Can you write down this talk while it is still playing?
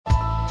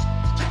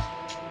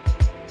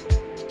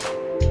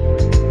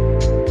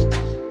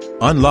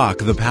Unlock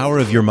the power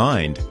of your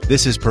mind.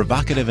 This is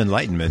Provocative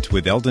Enlightenment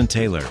with Eldon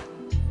Taylor.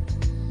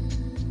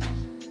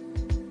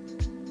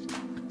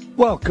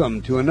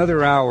 Welcome to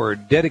another hour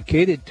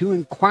dedicated to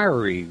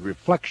inquiry,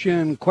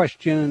 reflection,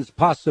 questions,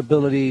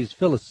 possibilities,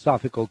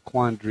 philosophical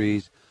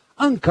quandaries,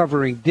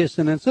 uncovering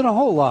dissonance, and a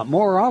whole lot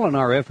more, all in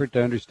our effort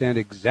to understand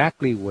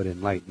exactly what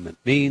enlightenment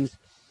means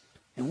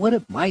and what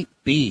it might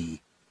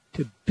be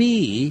to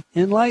be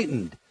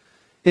enlightened.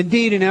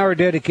 Indeed, an hour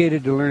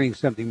dedicated to learning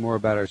something more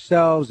about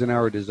ourselves, an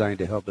hour designed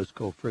to help us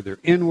go further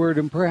inward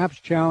and perhaps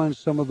challenge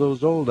some of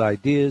those old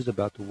ideas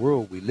about the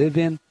world we live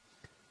in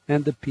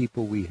and the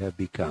people we have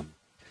become.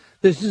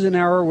 This is an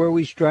hour where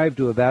we strive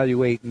to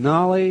evaluate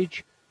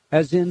knowledge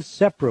as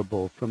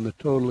inseparable from the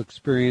total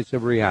experience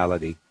of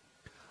reality.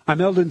 I'm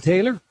Eldon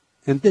Taylor,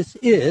 and this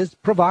is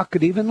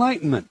Provocative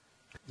Enlightenment.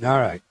 All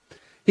right.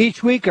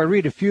 Each week I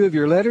read a few of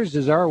your letters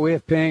as our way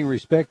of paying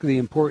respect to the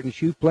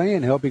importance you play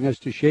in helping us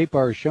to shape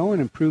our show and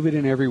improve it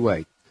in every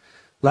way.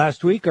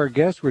 Last week our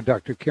guests were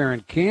Dr.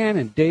 Karen Kan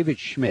and David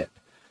Schmidt,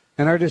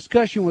 and our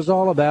discussion was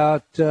all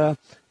about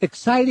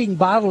exciting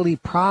bodily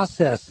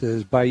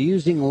processes by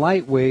using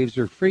light waves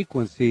or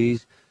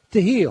frequencies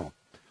to heal.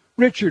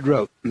 Richard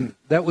wrote,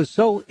 that was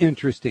so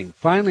interesting.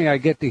 Finally I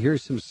get to hear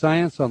some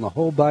science on the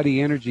whole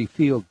body energy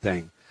field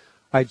thing.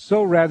 I'd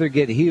so rather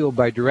get healed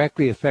by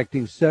directly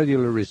affecting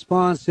cellular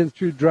response than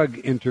through drug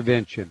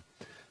intervention.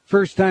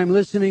 First time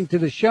listening to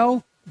the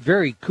show?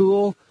 Very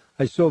cool.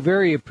 I so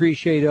very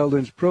appreciate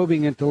Eldon's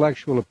probing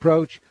intellectual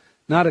approach,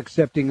 not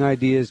accepting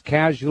ideas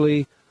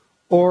casually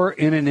or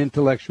in an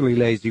intellectually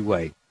lazy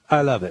way.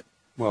 I love it.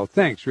 Well,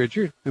 thanks,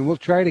 Richard, and we'll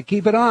try to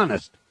keep it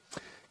honest.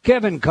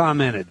 Kevin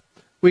commented,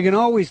 we can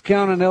always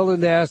count on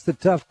Eldon to ask the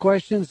tough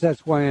questions.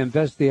 That's why I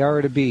invest the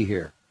hour to be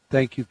here.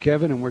 Thank you,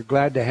 Kevin, and we're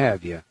glad to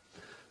have you.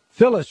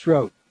 Phyllis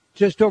wrote,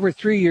 just over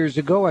 3 years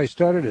ago, I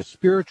started a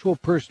spiritual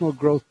personal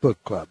growth book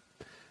club.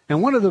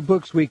 And one of the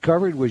books we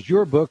covered was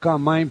your book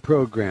on mind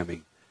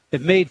programming.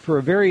 It made for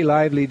a very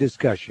lively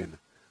discussion.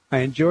 I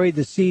enjoyed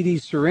the CD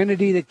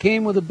Serenity that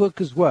came with the book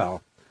as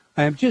well.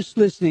 I am just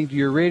listening to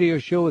your radio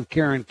show with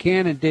Karen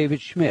Kan and David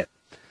Schmidt.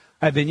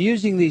 I've been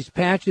using these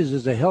patches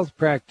as a health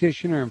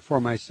practitioner and for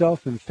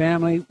myself and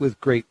family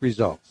with great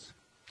results.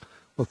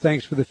 Well,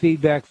 thanks for the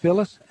feedback,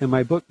 Phyllis. And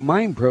my book,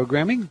 Mind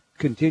Programming,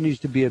 continues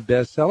to be a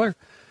bestseller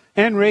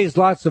and raise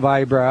lots of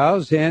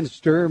eyebrows and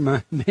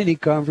stir many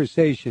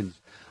conversations.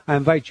 I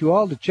invite you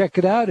all to check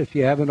it out if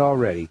you haven't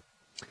already.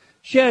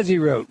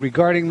 Shazzy wrote,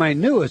 regarding my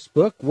newest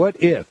book,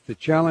 What If? The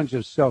Challenge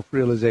of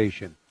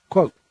Self-Realization.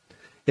 Quote,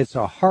 it's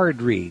a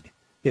hard read.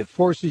 It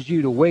forces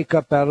you to wake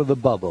up out of the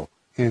bubble.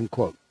 End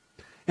quote.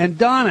 And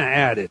Donna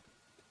added,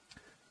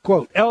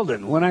 quote,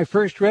 Eldon, when I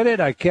first read it,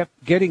 I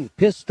kept getting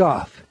pissed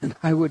off, and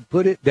I would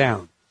put it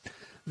down.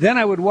 Then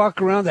I would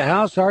walk around the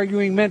house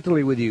arguing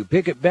mentally with you,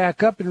 pick it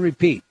back up, and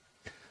repeat.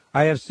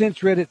 I have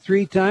since read it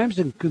 3 times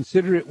and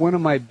consider it one of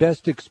my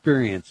best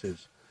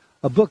experiences.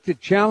 A book that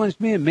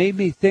challenged me and made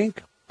me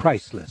think,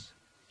 priceless.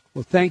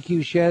 Well, thank you,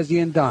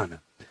 Shazzy and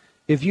Donna.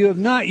 If you have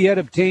not yet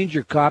obtained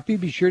your copy,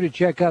 be sure to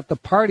check out the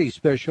party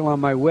special on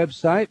my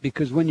website,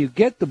 because when you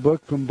get the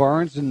book from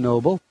Barnes &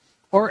 Noble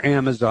or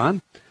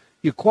Amazon,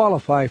 you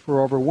qualify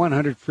for over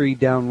 100 free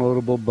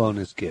downloadable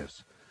bonus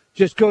gifts.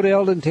 Just go to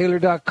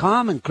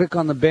eldontaylor.com and click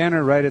on the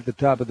banner right at the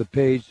top of the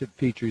page that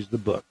features the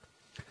book.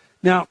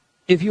 Now,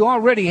 if you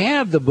already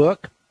have the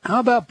book, how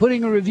about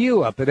putting a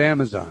review up at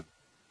Amazon?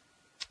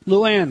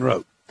 Luann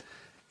wrote,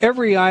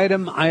 every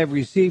item I have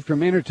received from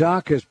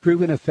InnerTalk has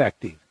proven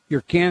effective.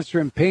 Your Cancer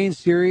and Pain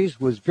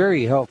series was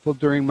very helpful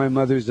during my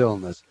mother's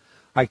illness.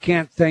 I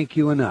can't thank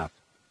you enough.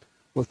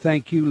 Well,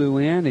 thank you,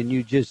 Luann, and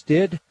you just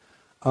did.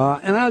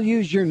 And I'll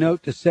use your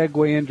note to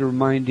segue into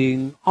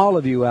reminding all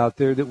of you out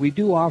there that we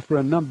do offer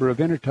a number of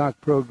InnerTalk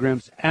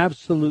programs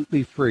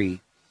absolutely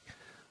free,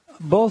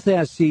 both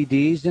as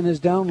CDs and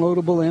as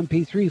downloadable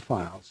MP3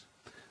 files.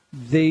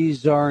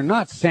 These are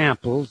not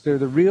samples. They're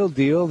the real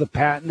deal, the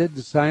patented,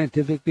 the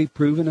scientifically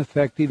proven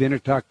effective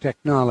InnerTalk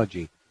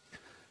technology.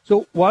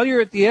 So while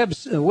you're at the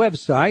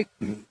website,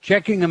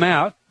 checking them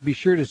out, be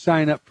sure to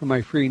sign up for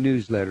my free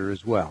newsletter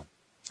as well.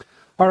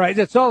 All right,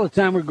 that's all the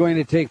time we're going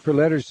to take for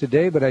letters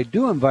today, but I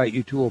do invite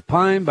you to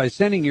opine by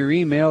sending your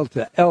email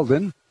to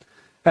Eldon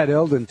at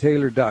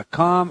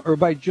eldontaylor.com or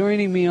by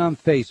joining me on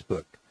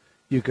Facebook.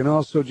 You can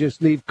also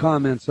just leave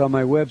comments on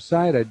my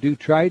website. I do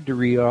try to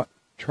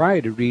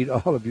read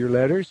all of your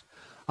letters.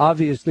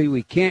 Obviously,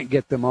 we can't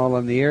get them all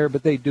on the air,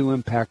 but they do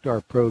impact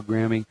our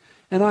programming,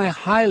 and I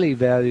highly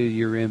value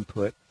your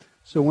input.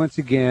 So once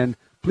again,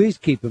 please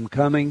keep them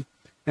coming,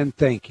 and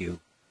thank you.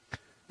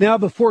 Now,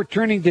 before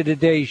turning to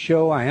today's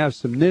show, I have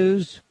some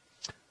news.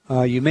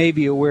 You may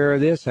be aware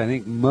of this. I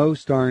think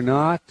most are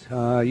not.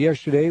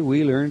 Yesterday,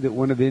 we learned that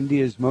one of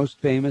India's most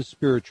famous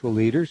spiritual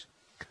leaders,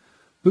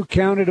 who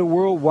counted a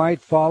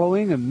worldwide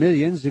following of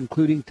millions,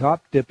 including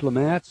top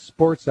diplomats,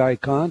 sports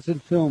icons,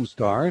 and film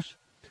stars,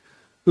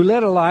 who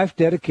led a life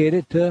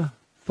dedicated to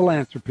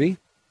philanthropy,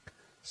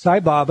 Sai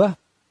Baba,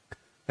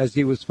 as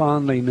he was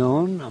fondly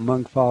known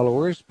among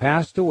followers,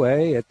 passed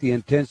away at the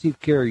intensive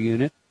care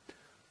unit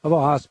of a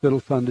hospital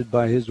funded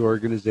by his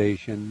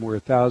organization where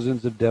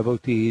thousands of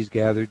devotees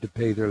gathered to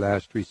pay their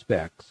last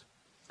respects.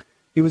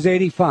 He was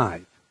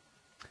 85.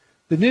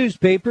 The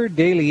newspaper,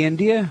 Daily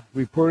India,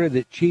 reported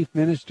that Chief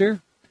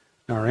Minister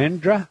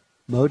Narendra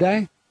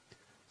Modi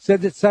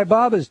said that Sai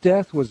Baba's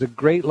death was a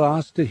great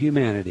loss to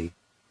humanity.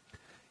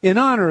 In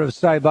honor of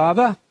Sai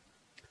Baba,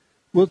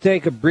 we'll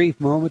take a brief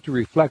moment to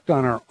reflect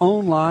on our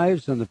own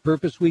lives and the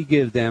purpose we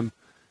give them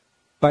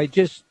by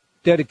just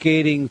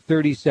dedicating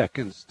 30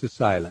 seconds to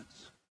silence.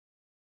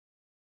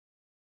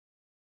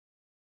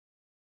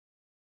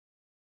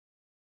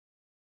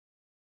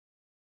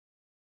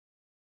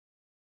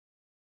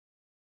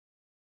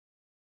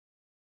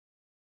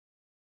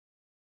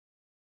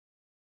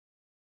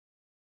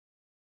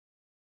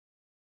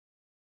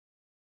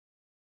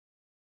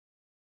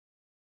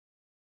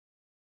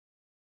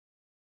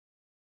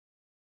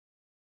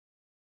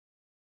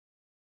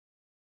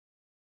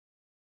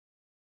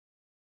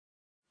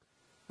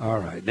 All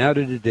right, now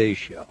to today's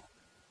show.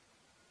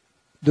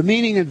 The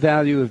meaning and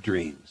value of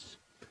dreams.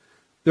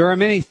 There are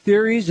many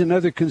theories and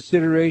other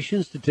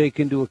considerations to take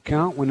into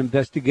account when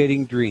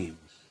investigating dreams.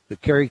 The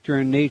character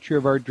and nature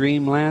of our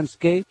dream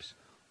landscapes,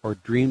 or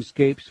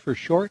dreamscapes for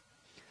short,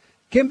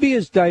 can be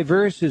as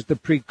diverse as the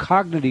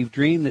precognitive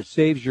dream that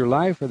saves your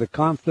life or the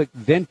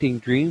conflict-venting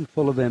dream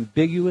full of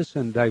ambiguous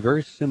and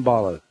diverse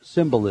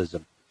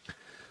symbolism.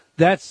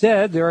 That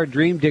said, there are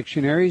dream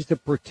dictionaries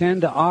that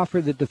pretend to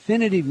offer the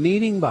definitive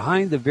meaning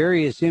behind the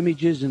various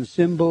images and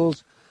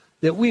symbols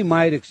that we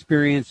might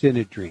experience in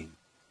a dream.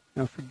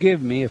 Now,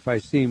 forgive me if I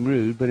seem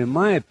rude, but in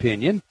my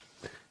opinion,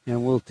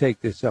 and we'll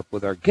take this up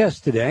with our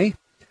guest today,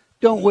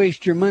 don't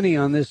waste your money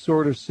on this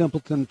sort of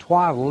simpleton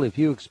twaddle if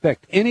you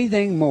expect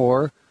anything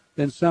more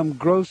than some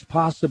gross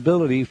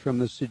possibility from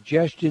the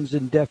suggestions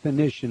and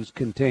definitions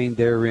contained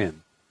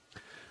therein.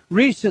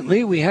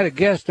 Recently, we had a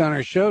guest on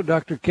our show,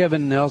 Dr.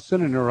 Kevin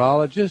Nelson, a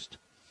neurologist,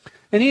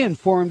 and he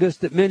informed us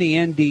that many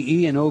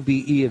NDE and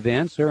OBE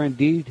events are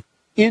indeed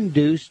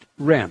induced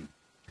REM.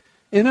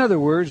 In other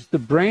words, the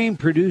brain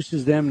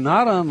produces them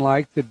not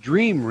unlike the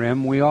dream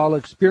REM we all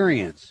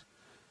experience.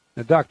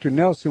 Now, Dr.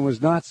 Nelson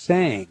was not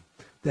saying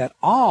that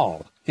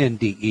all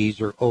NDEs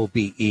or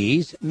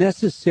OBEs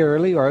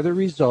necessarily are the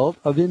result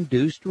of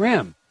induced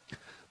REM,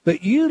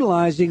 but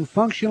utilizing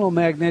functional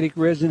magnetic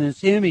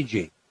resonance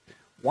imaging,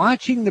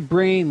 watching the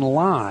brain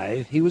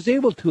live, he was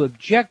able to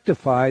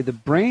objectify the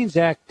brain's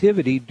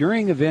activity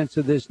during events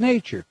of this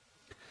nature.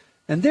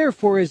 And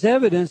therefore, his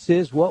evidence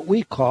is what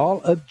we call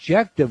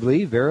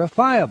objectively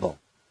verifiable.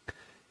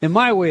 In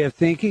my way of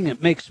thinking,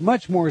 it makes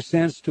much more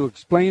sense to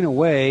explain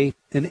away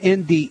an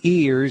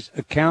NDEr's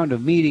account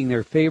of meeting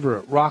their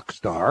favorite rock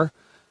star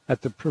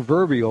at the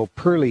proverbial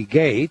pearly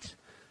gates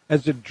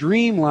as a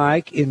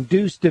dreamlike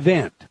induced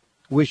event,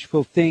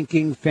 wishful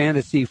thinking,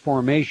 fantasy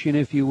formation,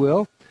 if you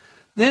will,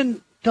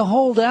 then to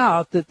hold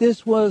out that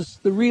this was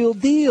the real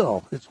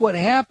deal. It's what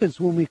happens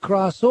when we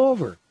cross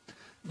over.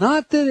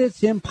 Not that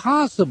it's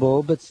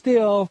impossible, but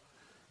still,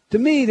 to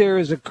me, there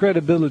is a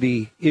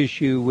credibility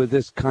issue with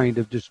this kind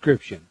of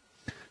description.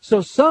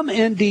 So some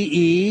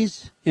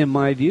NDEs, in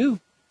my view,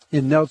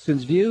 in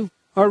Nelson's view,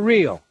 are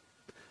real.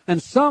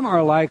 And some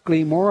are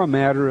likely more a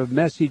matter of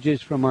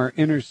messages from our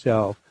inner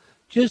self,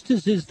 just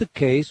as is the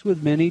case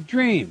with many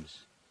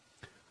dreams.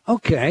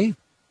 Okay.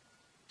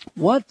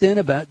 What then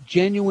about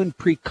genuine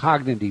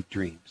precognitive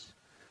dreams?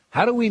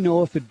 How do we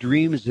know if a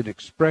dream is an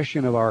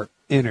expression of our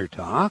inner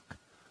talk,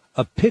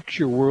 a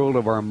picture world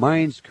of our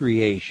mind's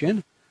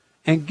creation,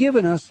 and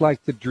given us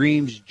like the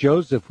dreams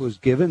Joseph was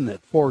given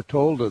that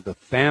foretold of the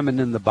famine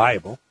in the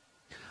Bible?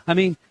 I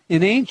mean,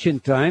 in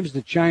ancient times,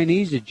 the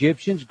Chinese,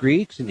 Egyptians,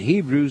 Greeks, and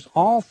Hebrews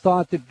all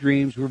thought that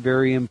dreams were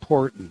very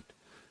important.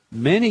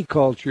 Many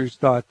cultures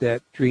thought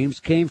that dreams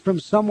came from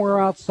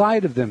somewhere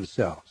outside of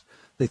themselves.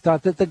 They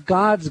thought that the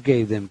gods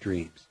gave them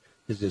dreams.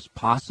 Is this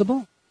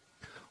possible?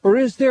 Or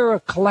is there a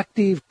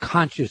collective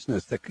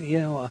consciousness, a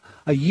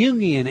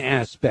Jungian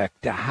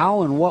aspect to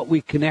how and what we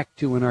connect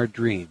to in our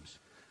dreams?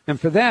 And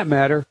for that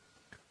matter,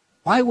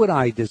 why would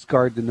I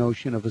discard the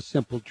notion of a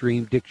simple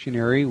dream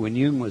dictionary when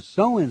Jung was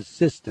so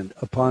insistent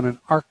upon an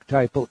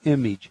archetypal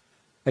image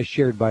as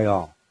shared by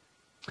all?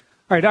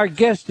 All right, our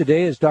guest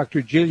today is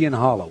Dr. Jillian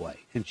Holloway,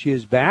 and she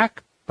is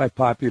back by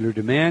popular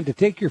demand to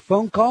take your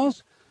phone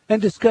calls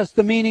and discuss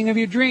the meaning of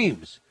your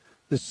dreams,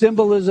 the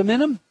symbolism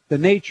in them, the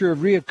nature of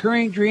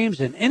reoccurring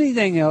dreams, and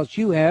anything else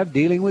you have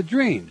dealing with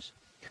dreams.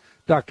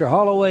 Dr.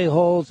 Holloway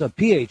holds a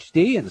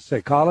Ph.D. in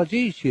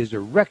psychology. She is a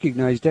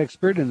recognized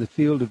expert in the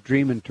field of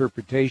dream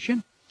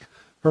interpretation.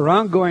 Her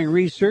ongoing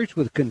research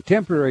with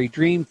contemporary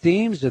dream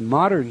themes and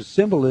modern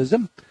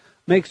symbolism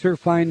makes her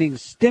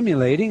findings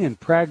stimulating and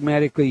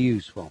pragmatically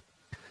useful.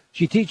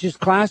 She teaches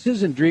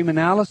classes in dream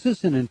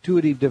analysis and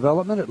intuitive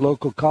development at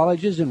local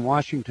colleges in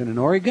Washington and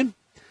Oregon.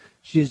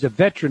 She is a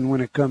veteran when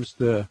it comes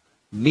to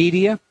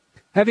media,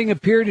 having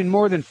appeared in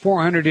more than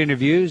 400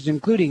 interviews,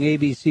 including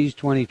ABC's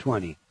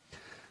 2020.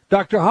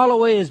 Dr.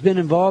 Holloway has been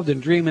involved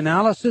in dream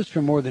analysis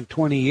for more than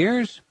 20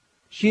 years.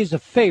 She is a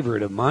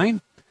favorite of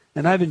mine,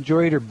 and I've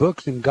enjoyed her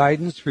books and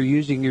guidance for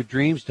using your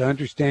dreams to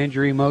understand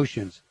your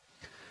emotions.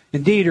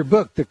 Indeed, her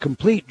book, The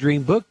Complete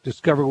Dream Book,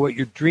 Discover What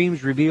Your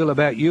Dreams Reveal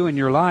About You and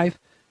Your Life,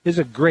 is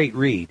a great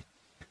read.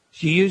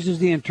 She uses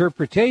the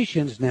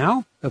interpretations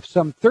now of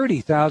some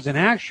 30,000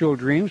 actual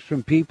dreams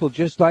from people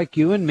just like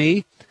you and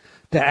me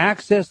to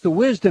access the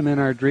wisdom in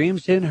our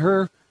dreams in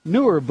her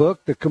newer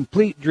book, The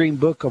Complete Dream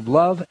Book of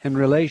Love and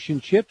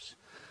Relationships.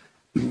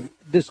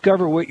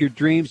 Discover what your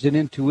dreams and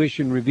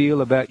intuition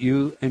reveal about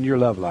you and your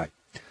love life.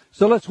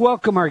 So let's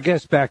welcome our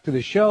guest back to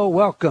the show.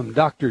 Welcome,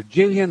 Dr.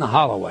 Jillian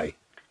Holloway.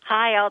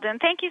 Hi, Eldon.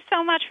 Thank you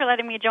so much for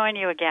letting me join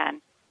you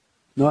again.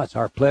 No, it's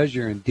our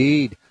pleasure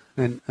indeed.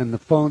 And the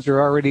phones are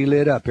already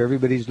lit up.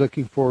 Everybody's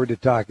looking forward to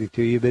talking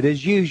to you. But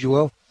as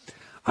usual,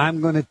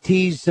 I'm going to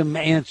tease some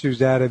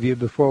answers out of you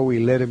before we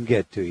let them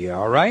get to you.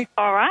 All right?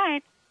 All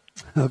right.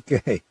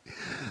 Okay.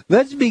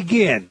 Let's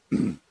begin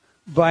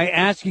by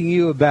asking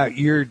you about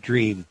your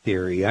dream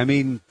theory. I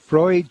mean,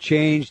 Freud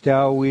changed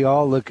how we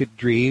all look at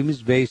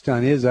dreams based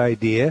on his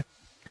idea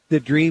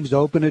that dreams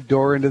open a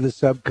door into the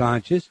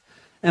subconscious.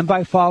 And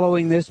by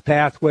following this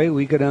pathway,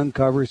 we could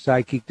uncover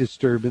psychic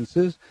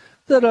disturbances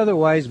that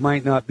otherwise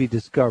might not be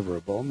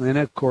discoverable. And,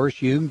 of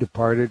course, Jung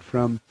departed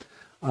from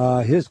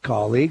his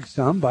colleagues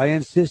some by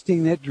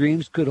insisting that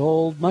dreams could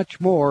hold much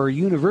more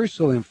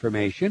universal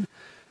information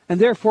and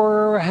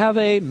therefore have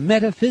a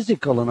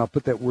metaphysical, and I'll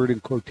put that word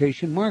in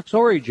quotation marks,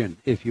 origin,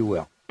 if you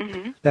will.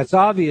 Mm-hmm. That's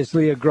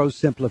obviously a gross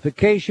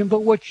simplification,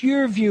 but what's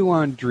your view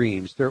on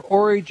dreams, their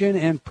origin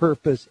and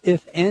purpose,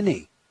 if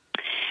any?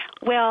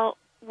 Well,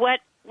 what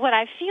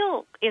I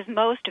feel is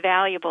most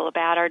valuable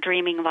about our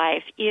dreaming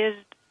life is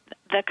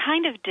the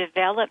kind of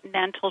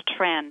developmental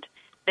trend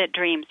that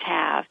dreams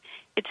have.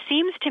 It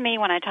seems to me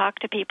when I talk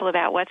to people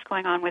about what's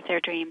going on with their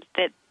dreams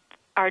that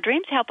our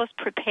dreams help us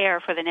prepare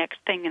for the next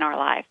thing in our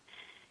life,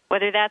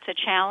 whether that's a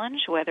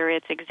challenge, whether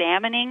it's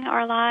examining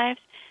our lives,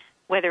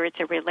 whether it's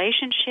a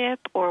relationship,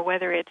 or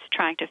whether it's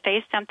trying to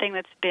face something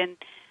that's been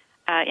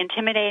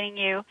intimidating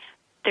you.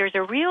 There's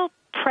a real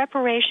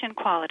preparation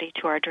quality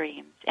to our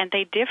dreams, and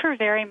they differ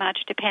very much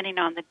depending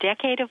on the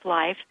decade of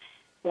life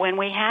when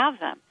we have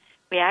them.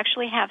 We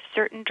actually have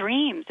certain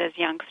dreams as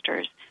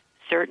youngsters,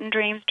 certain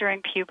dreams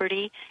during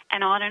puberty,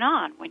 and on and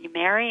on. When you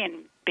marry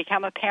and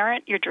become a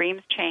parent, your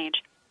dreams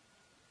change.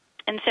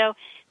 And so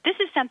this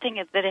is something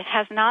that it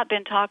has not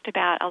been talked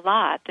about a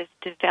lot, this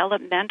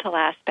developmental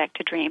aspect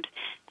to dreams.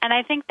 And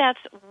I think that's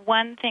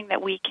one thing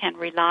that we can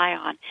rely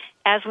on.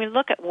 As we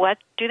look at what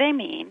do they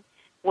mean,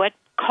 what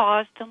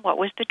caused them, what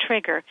was the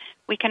trigger,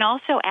 we can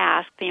also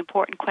ask the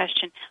important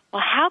question,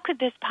 well, how could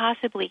this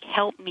possibly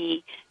help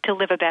me to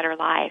live a better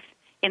life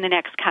in the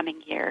next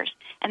coming years?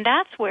 And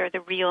that's where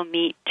the real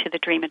meat to the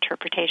dream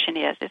interpretation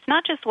is. It's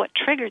not just what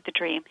triggered the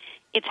dream,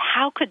 it's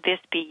how could this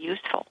be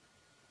useful?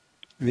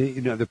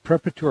 The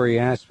preparatory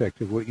aspect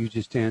of what you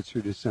just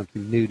answered is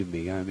something new to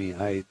me. I mean,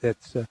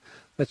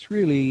 that's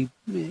really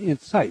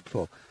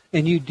insightful.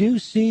 And you do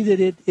see that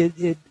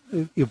it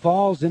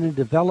evolves in a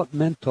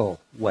developmental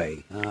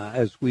way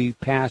as we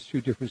pass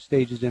through different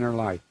stages in our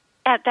life.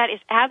 That is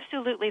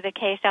absolutely the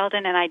case,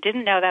 Eldon, and I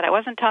didn't know that. I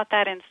wasn't taught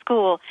that in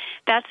school.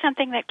 That's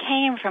something that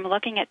came from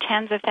looking at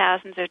tens of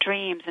thousands of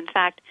dreams. In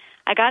fact,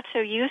 I got so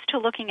used to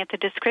looking at the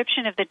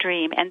description of the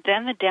dream and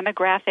then the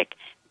demographic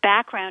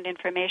background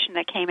information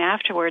that came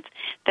afterwards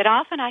that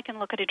often I can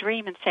look at a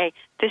dream and say,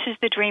 this is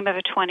the dream of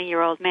a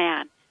 20-year-old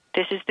man.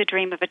 This is the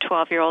dream of a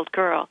 12-year-old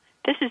girl.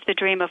 This is the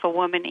dream of a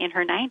woman in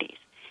her 90s.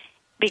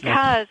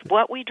 Because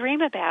what we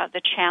dream about,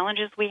 the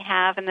challenges we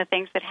have and the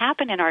things that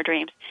happen in our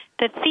dreams,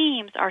 the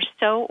themes are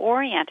so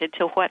oriented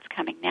to what's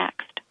coming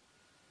next.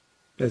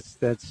 That's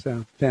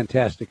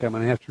fantastic. I'm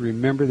going to have to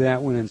remember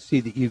that one and see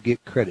that you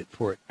get credit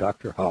for it,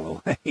 Dr.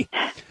 Holloway.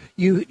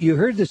 You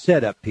heard the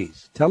setup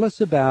piece. Tell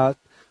us about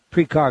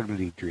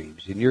precognitive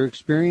dreams. In your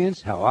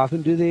experience, how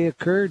often do they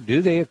occur?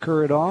 Do they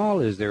occur at all?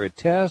 Is there a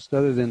test,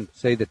 other than,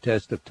 say, the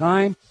test of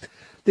time,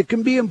 that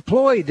can be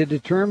employed to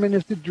determine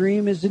if the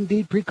dream is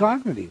indeed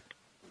precognitive?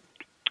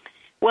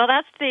 Well,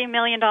 that's the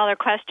million-dollar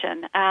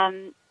question.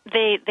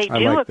 They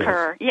do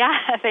occur. Those.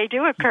 Yeah, they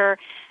do occur,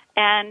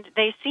 and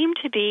it seems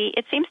to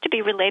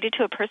be related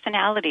to a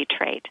personality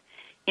trait.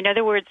 In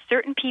other words,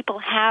 certain people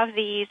have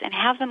these and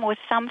have them with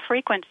some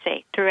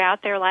frequency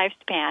throughout their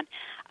lifespan.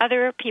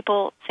 Other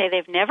people say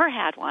they've never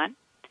had one,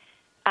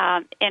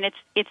 and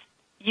it's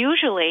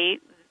usually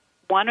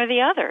one or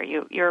the other.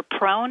 You're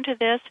prone to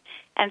this,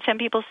 and some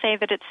people say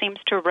that it seems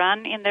to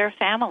run in their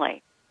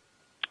family.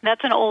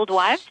 That's an old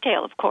wives'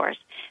 tale, of course,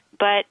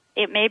 but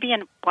it may be a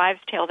wives'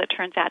 tale that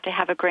turns out to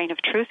have a grain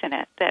of truth in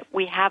it, that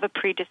we have a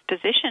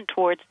predisposition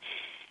towards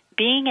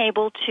being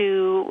able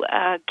to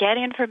get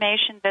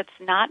information that's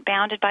not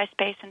bounded by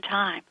space and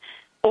time.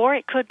 Or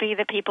it could be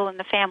that people in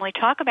the family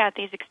talk about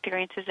these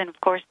experiences, and, of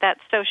course, that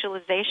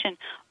socialization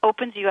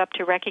opens you up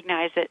to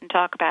recognize it and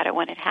talk about it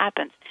when it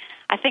happens.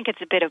 I think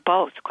it's a bit of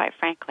both, quite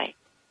frankly.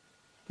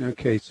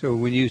 Okay, so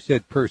when you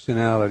said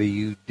personality,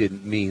 you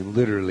didn't mean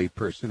literally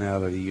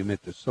personality. You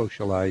meant the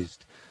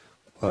socialized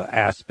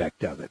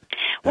aspect of it.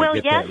 Well,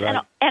 get yes, that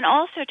right? and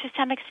also to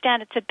some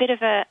extent, it's a bit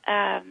of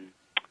an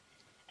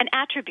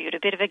attribute, a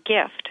bit of a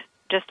gift.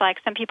 Just like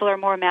some people are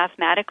more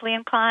mathematically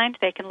inclined,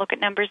 they can look at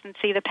numbers and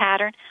see the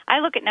pattern. I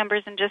look at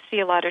numbers and just see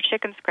a lot of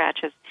chicken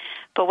scratches.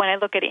 But when I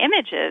look at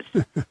images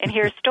and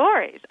hear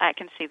stories, I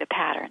can see the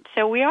pattern.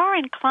 So we are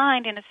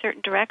inclined in a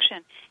certain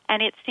direction,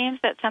 and it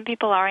seems that some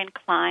people are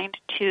inclined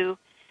to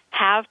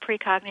have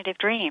precognitive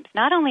dreams,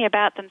 not only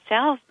about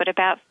themselves, but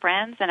about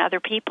friends and other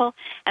people,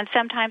 and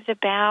sometimes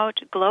about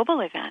global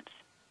events.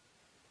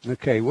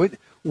 Okay,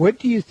 what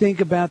do you think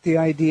about the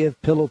idea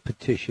of pillow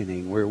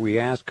petitioning, where we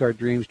ask our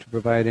dreams to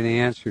provide an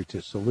answer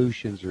to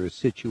solutions or a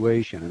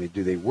situation? I mean,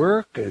 do they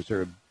work? Is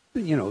there a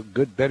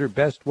good, better,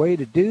 best way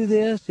to do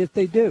this if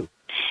they do?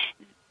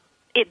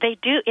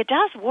 It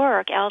does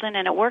work, Eldon,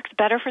 and it works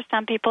better for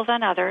some people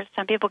than others.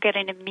 Some people get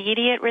an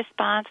immediate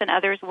response, and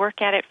others work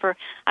at it for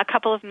a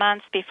couple of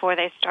months before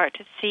they start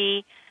to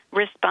see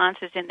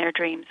responses in their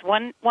dreams.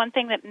 One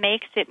thing that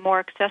makes it more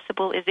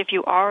accessible is if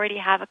you already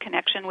have a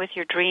connection with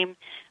your dream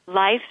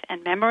life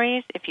and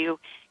memories, if you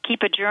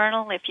keep a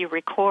journal, if you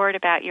record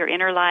about your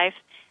inner life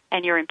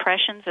and your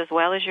impressions as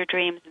well as your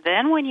dreams,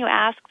 then when you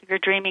ask your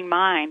dreaming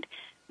mind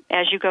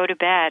as you go to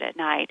bed at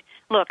night,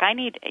 look,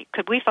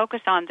 could we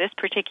focus on this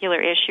particular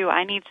issue?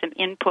 I need some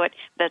input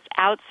that's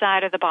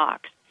outside of the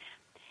box.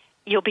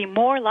 You'll be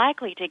more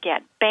likely to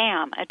get,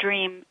 bam, a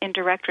dream in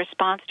direct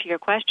response to your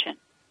question.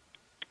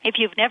 If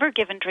you've never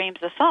given dreams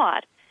a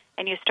thought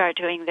and you start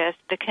doing this,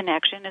 the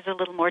connection is a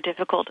little more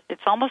difficult.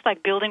 It's almost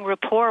like building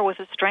rapport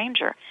with a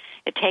stranger.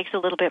 It takes a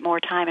little bit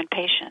more time and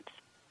patience.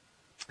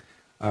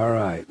 All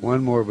right,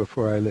 one more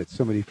before I let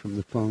somebody from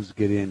the phones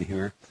get in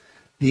here.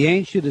 The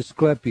ancient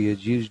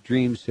Asclepiads used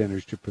dream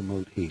centers to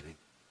promote healing.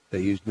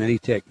 They used many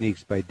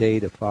techniques by day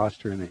to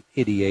foster an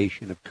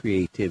ideation of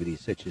creativity,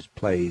 such as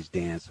plays,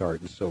 dance,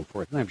 art, and so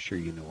forth. And I'm sure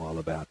you know all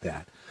about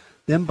that.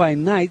 Then by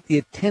night, the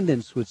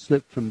attendants would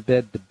slip from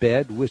bed to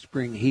bed,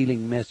 whispering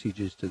healing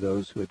messages to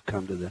those who had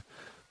come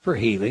for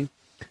healing.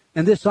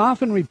 And this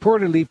often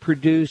reportedly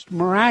produced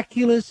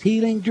miraculous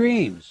healing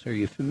dreams. Are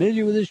you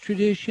familiar with this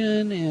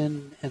tradition?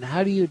 And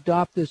how do you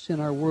adopt this in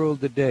our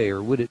world today?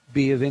 Or would it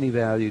be of any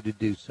value to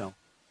do so?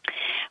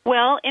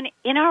 Well,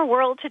 in our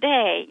world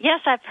today,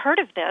 yes, I've heard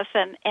of this,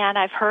 and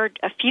I've heard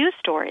a few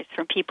stories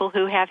from people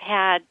who have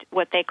had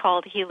what they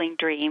called healing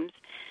dreams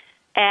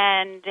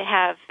and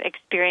have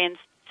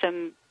experienced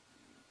some,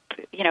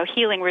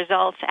 healing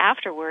results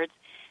afterwards.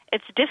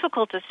 It's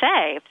difficult to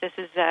say if this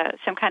is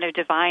some kind of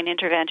divine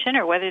intervention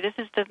or whether this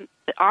is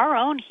our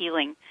own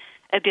healing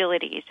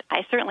abilities.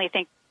 I certainly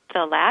think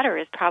the latter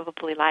is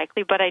probably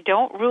likely, but I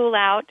don't rule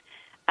out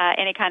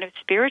any kind of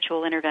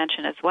spiritual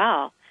intervention as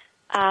well.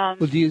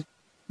 Do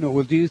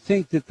you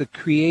think that the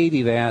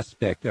creative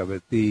aspect of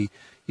it, the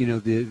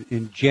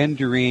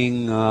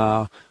engendering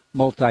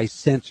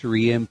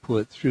multisensory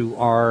input through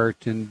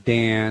art and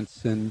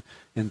dance and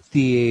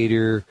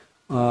theater,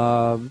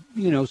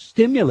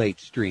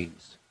 stimulates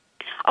dreams?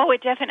 Oh,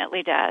 it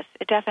definitely does.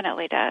 It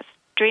definitely does.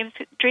 Dreams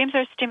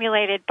are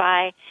stimulated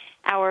by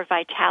our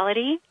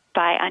vitality,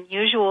 by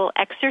unusual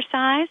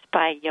exercise,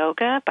 by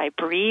yoga, by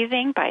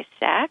breathing, by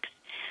sex,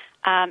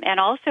 and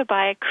also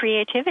by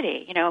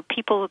creativity.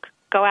 People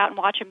go out and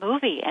watch a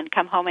movie and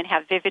come home and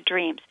have vivid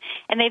dreams.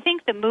 And they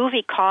think the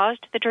movie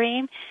caused the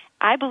dream.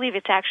 I believe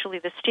it's actually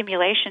the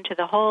stimulation to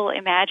the whole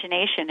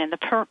imagination and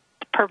the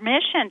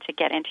permission to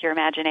get into your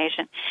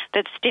imagination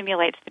that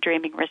stimulates the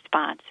dreaming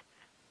response.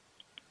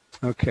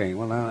 Okay,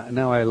 well,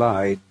 now I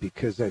lied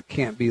because that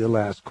can't be the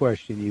last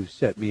question. You've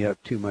set me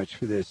up too much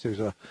for this. There's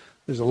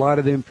a lot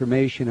of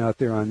information out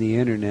there on the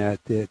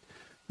Internet that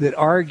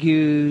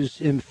argues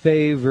in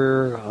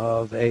favor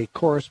of a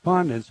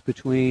correspondence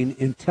between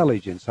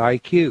intelligence,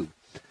 IQ,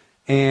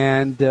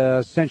 and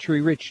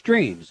sensory-rich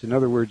dreams. In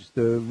other words,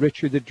 the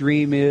richer the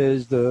dream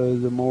is,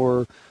 the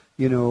more,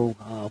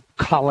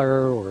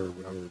 color or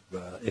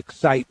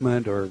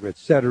excitement or et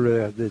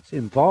cetera that's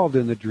involved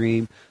in the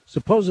dream.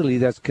 Supposedly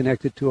that's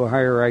connected to a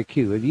higher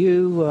IQ. Have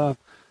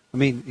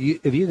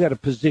you got a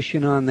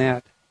position on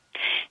that?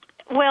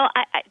 Well,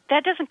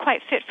 that doesn't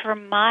quite fit for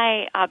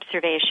my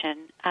observation.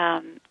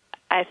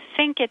 I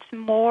think it's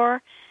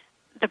more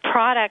the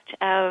product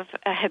of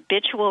a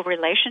habitual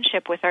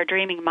relationship with our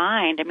dreaming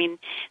mind. I mean,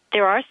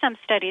 there are some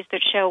studies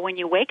that show when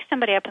you wake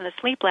somebody up in the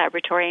sleep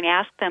laboratory and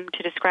ask them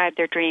to describe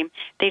their dream,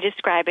 they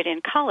describe it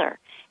in color.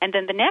 And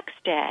then the next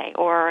day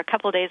or a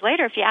couple of days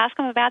later, if you ask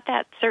them about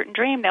that certain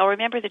dream, they'll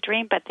remember the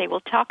dream, but they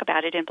will talk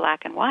about it in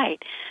black and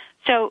white.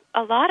 So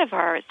a lot of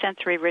our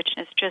sensory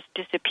richness just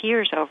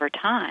disappears over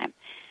time.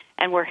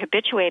 And we're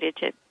habituated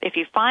to, if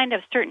you find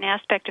a certain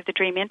aspect of the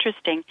dream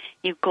interesting,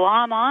 you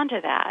glom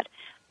onto that.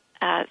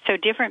 So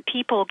different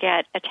people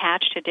get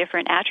attached to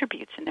different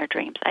attributes in their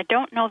dreams. I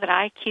don't know that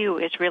IQ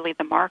is really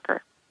the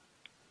marker.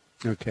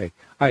 Okay.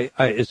 I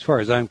as far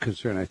as I'm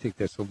concerned, I think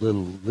that's a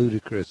little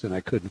ludicrous, and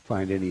I couldn't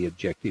find any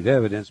objective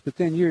evidence. But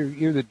then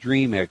you're the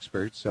dream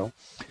expert, so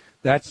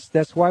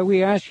That's why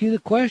we asked you the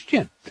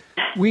question.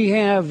 We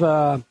have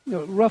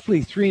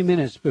roughly 3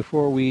 minutes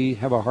before we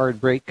have a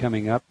hard break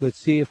coming up. Let's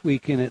see if we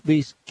can at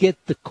least get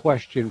the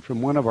question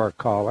from one of our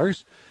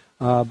callers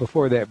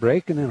before that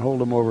break, and then hold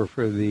them over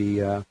for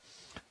the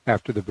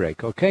after the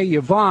break. Okay,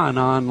 Yvonne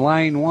on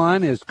line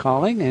 1 is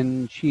calling,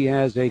 and she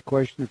has a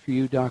question for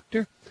you,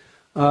 Doctor.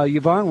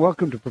 Yvonne,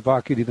 welcome to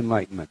Provocative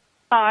Enlightenment.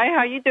 Hi,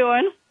 how you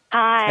doing?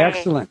 Hi.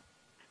 Excellent.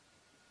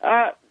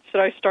 Should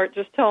I start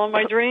just telling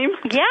my dream?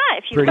 Yeah,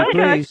 if you Pretty could.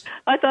 please.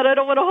 I thought I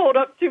don't want to hold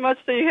up too much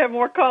so you have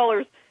more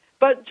callers.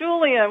 But,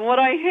 Julian, what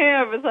I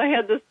have is I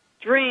had this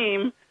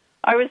dream.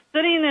 I was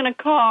sitting in a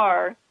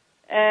car,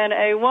 and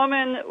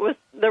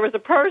there was a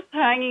purse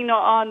hanging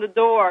on the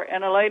door,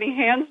 and a lady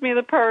hands me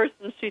the purse,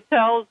 and she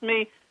tells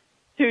me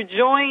to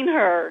join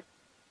her.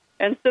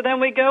 And so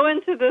then we go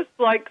into this,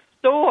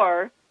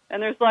 store,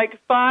 and there's,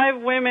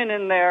 5 women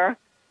in there,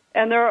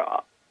 and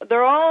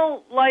they're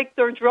all like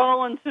they're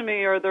drawing to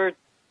me, or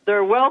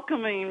they're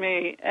welcoming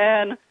me.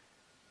 And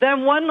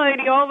then one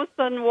lady all of a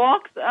sudden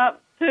walks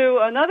up to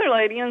another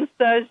lady and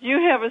says,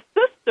 "You have a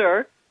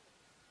sister."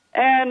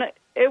 And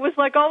it was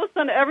like all of a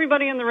sudden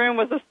everybody in the room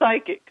was a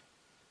psychic.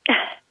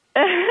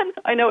 And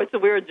I know it's a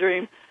weird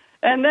dream.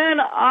 And then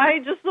I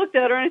just looked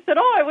at her and I said,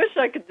 "Oh, I wish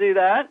I could do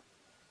that."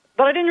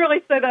 But I didn't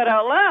really say that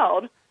out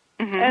loud.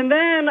 Mm-hmm. And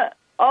then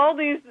all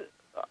the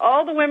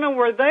women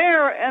were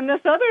there, and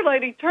this other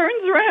lady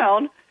turns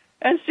around,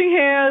 and she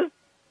has,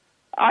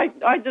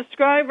 I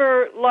describe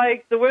her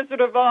like the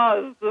Wizard of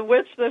Oz, the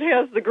witch that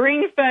has the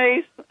green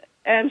face,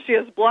 and she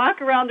has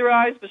black around her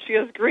eyes, but she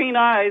has green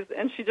eyes,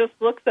 and she just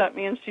looks at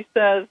me and she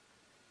says,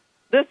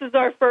 "This is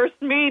our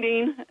first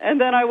meeting," and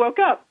then I woke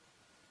up.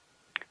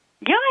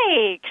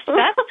 Yikes!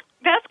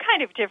 That's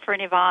kind of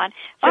different, Yvonne.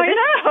 So I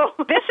know.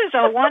 This is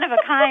a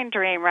one-of-a-kind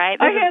dream, right?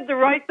 I had to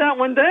write that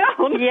one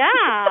down. Yeah.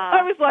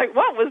 I was like,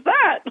 what was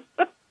that?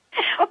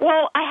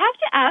 Well, I have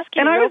to ask you.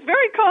 And I was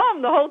very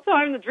calm the whole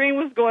time the dream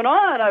was going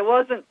on. I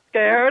wasn't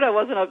scared. I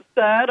wasn't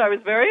upset. I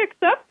was very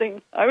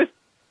accepting.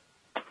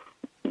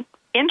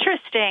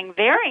 Interesting,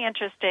 very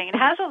interesting. It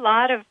has a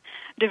lot of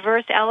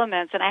diverse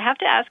elements, and I have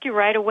to ask you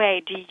right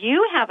away, do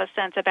you have a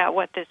sense about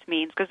what this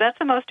means? Because that's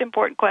the most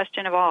important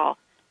question of all.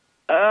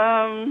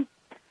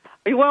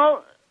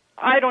 Well,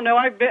 I don't know.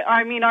 I do.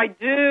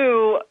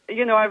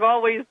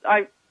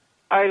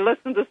 I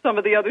listen to some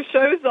of the other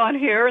shows on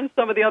here and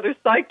some of the other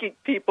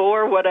psychic people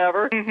or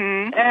whatever,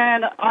 mm-hmm.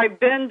 and I've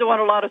been doing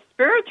a lot of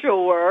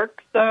spiritual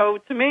work, so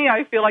to me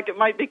I feel like it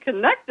might be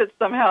connected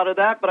somehow to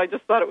that, but I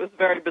just thought it was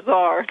very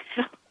bizarre.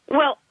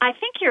 Well, I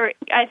think your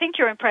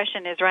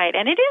impression is right,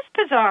 and it is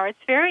bizarre.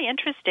 It's very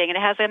interesting, and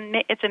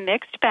it's a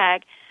mixed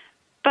bag.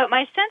 But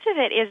my sense of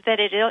it is that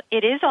it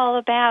is all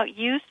about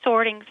you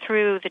sorting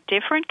through the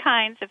different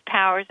kinds of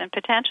powers and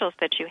potentials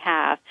that you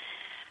have.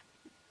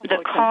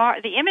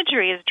 The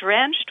imagery is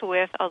drenched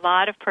with a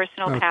lot of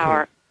personal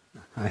power.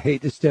 I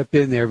hate to step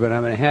in there, but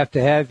I'm going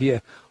to have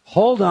you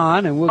hold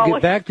on, and we'll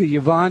get back to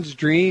Yvonne's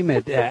dream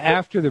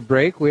after the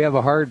break. We have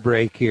a hard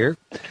break here.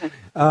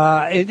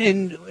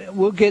 And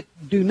we'll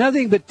do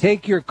nothing but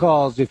take your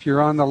calls if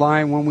you're on the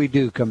line when we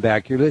do come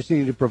back. You're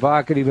listening to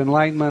Provocative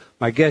Enlightenment.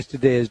 My guest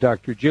today is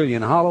Dr.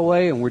 Jillian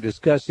Holloway, and we're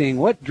discussing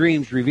what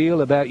dreams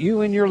reveal about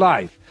you and your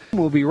life.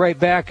 We'll be right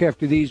back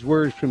after these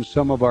words from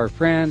some of our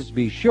friends.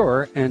 Be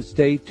sure and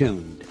stay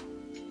tuned.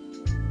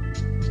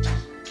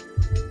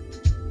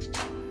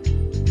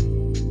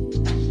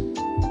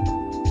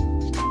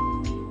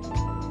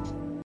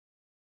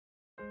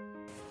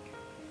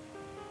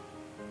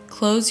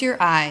 Close your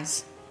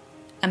eyes.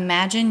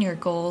 Imagine your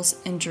goals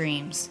and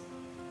dreams.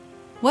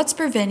 What's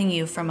preventing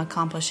you from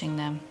accomplishing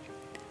them?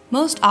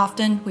 Most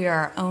often, we are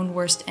our own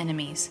worst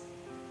enemies.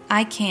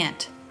 I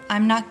can't.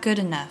 I'm not good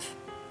enough.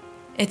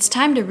 It's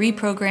time to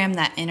reprogram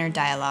that inner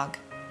dialogue.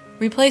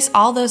 Replace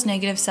all those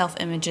negative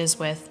self-images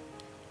with,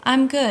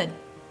 I'm good.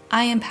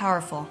 I am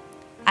powerful.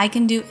 I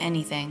can do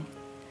anything.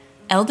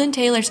 Eldon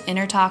Taylor's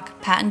Inner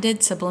Talk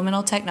patented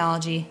subliminal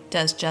technology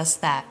does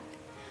just that.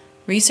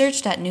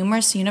 Researched at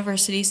numerous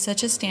universities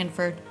such as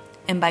Stanford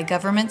and by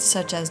governments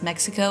such as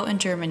Mexico and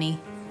Germany,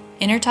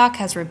 Inner Talk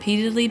has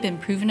repeatedly been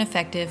proven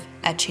effective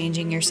at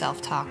changing your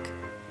self-talk.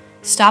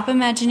 Stop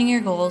imagining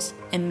your goals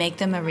and make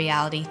them a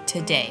reality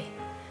today.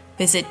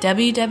 Visit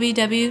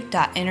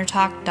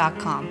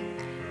www.innertalk.com.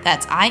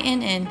 That's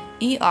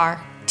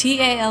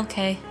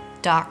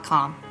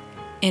INNERTALK.com.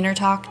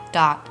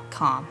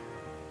 Innertalk.com.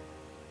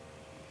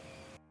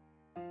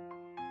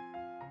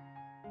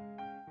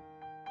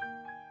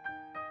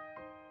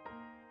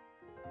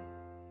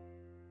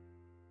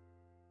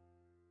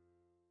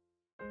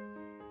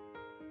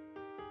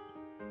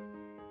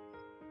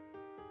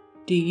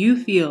 Do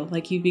you feel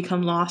like you've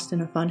become lost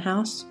in a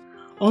funhouse,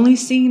 only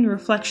seeing the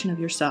reflection of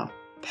yourself,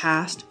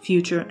 past,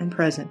 future, and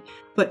present,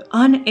 but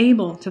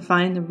unable to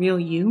find the real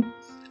you?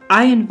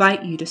 I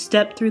invite you to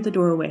step through the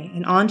doorway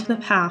and onto the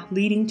path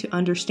leading to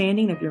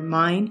understanding of your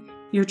mind,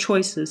 your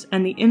choices,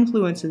 and the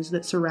influences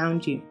that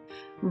surround you.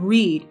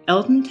 Read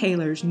Eldon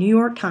Taylor's New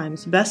York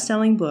Times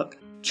best-selling book,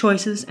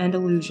 Choices and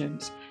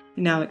Illusions,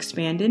 now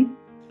expanded,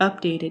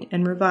 updated,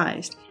 and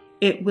revised.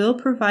 It will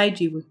provide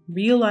you with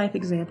real-life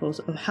examples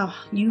of how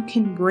you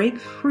can break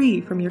free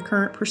from your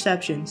current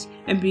perceptions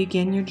and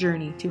begin your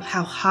journey to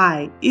how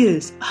high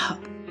is up.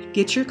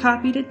 Get your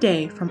copy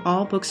today from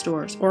all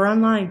bookstores or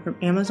online from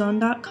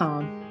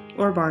Amazon.com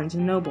or Barnes &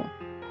 Noble.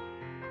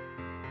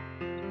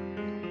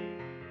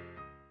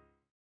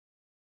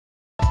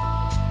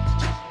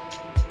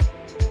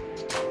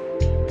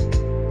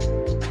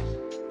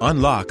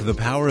 Unlock the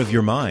power of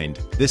your mind.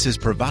 This is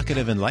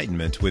Provocative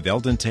Enlightenment with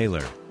Eldon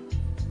Taylor.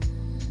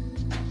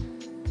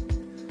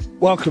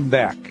 Welcome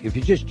back. If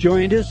you just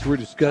joined us, we're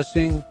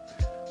discussing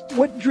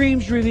what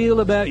dreams reveal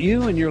about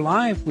you and your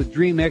life with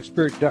dream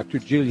expert Dr.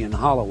 Julian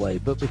Holloway.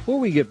 But before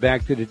we get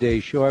back to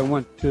today's show, I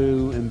want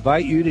to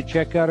invite you to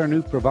check out our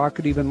new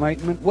Provocative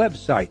Enlightenment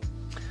website.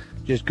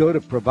 Just go to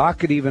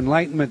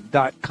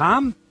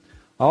provocativeenlightenment.com.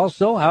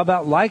 Also, how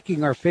about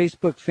liking our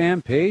Facebook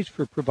fan page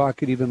for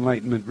Provocative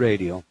Enlightenment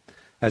Radio?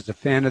 As a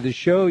fan of the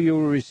show, you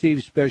will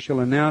receive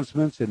special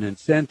announcements and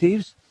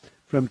incentives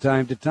from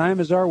time to time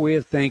as our way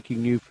of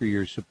thanking you for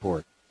your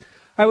support.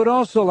 I would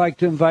also like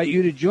to invite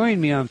you to join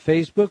me on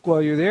Facebook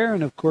while you're there,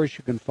 and of course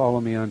you can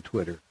follow me on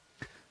Twitter.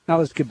 Now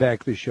let's get back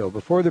to the show.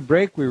 Before the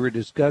break, we were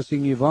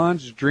discussing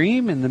Yvonne's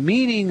dream and the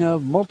meaning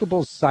of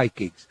multiple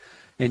psychics,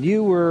 and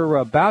you were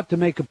about to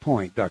make a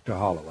point, Dr.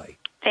 Holloway.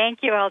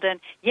 Thank you, Eldon.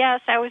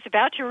 Yes, I was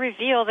about to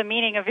reveal the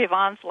meaning of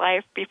Yvonne's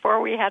life before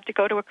we had to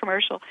go to a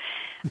commercial.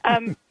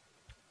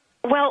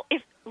 Well,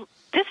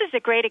 this is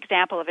a great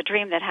example of a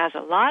dream that has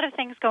a lot of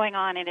things going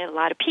on in it, a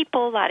lot of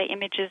people, a lot of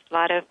images, a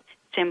lot of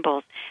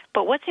symbols.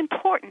 But what's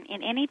important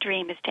in any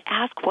dream is to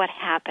ask what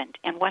happened.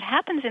 And what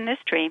happens in this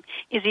dream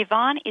is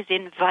Yvonne is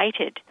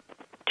invited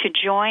to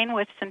join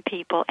with some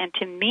people and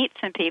to meet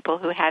some people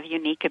who have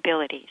unique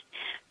abilities.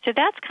 So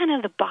that's kind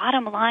of the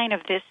bottom line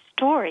of this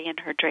story in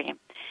her dream.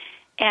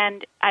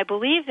 And I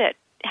believe that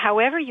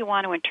however you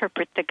want to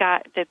interpret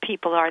the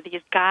people, are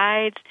these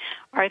guides,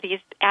 are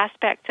these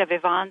aspects of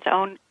Yvonne's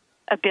own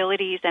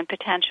abilities and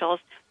potentials,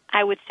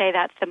 I would say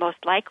that's the most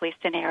likely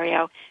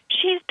scenario.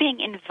 She's being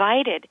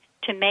invited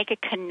to make a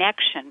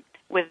connection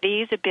with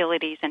these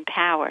abilities and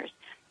powers.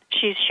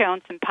 She's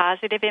shown some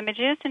positive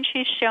images, and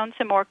she's shown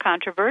some more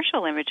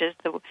controversial images,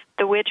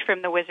 the witch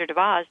from The Wizard of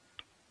Oz.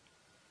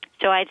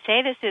 So I'd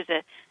say this is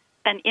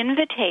an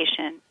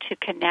invitation to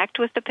connect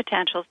with the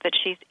potentials that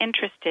she's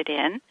interested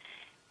in,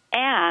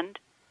 and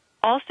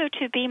also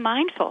to be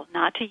mindful,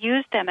 not to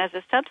use them as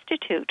a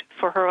substitute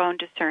for her own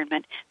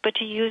discernment, but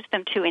to use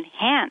them to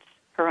enhance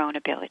her own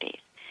abilities.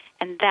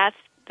 And that's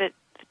the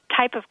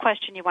type of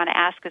question you want to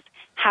ask is,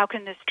 how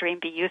can this dream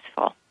be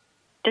useful?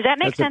 Does that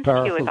make sense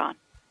to you, Yvonne?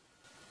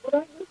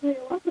 Well, that gives me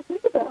a lot to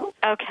think about.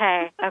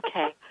 Okay.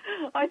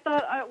 I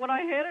thought, when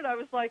I had it, I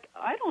was like,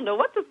 I don't know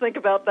what to think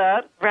about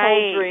that Right.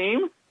 whole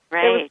dream.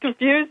 Right. It was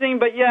confusing,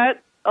 but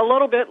yet a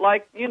little bit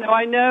like,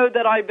 I know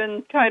that I've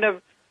been kind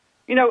of,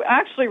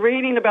 actually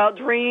reading about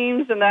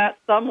dreams and that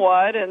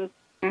somewhat and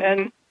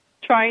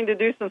trying to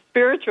do some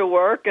spiritual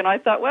work. And I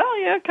thought, well,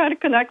 yeah, it kind of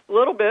connects a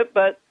little bit,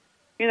 but,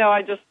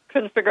 I just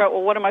couldn't figure out,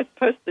 well, what am I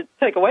supposed to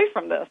take away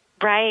from this?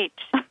 Right.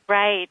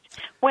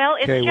 Well,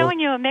 it's showing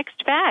you a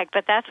mixed bag,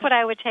 but that's what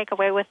I would take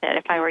away with it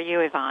if I were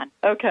you, Yvonne.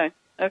 Okay.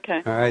 All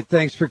right,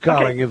 thanks for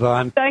calling,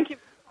 Yvonne. Thank you.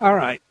 All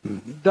right,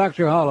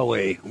 Dr.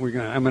 Holloway,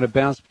 I'm going to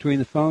bounce between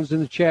the phones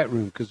and the chat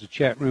room because the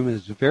chat room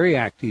is very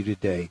active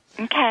today.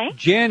 Okay.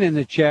 Jen in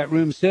the chat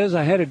room says,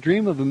 I had a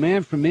dream of a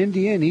man from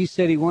India, and he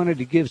said he wanted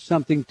to give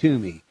something to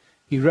me.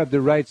 He rubbed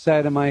the right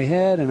side of my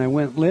head, and I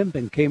went limp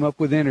and came up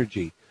with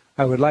energy.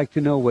 I would like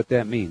to know what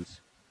that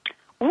means.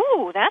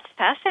 Ooh, that's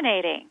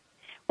fascinating.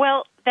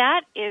 Well,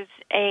 that is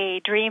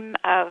a dream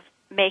of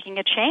making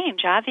a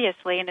change,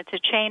 obviously, and it's a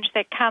change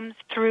that comes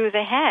through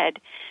the head.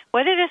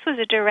 Whether this was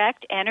a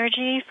direct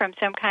energy from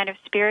some kind of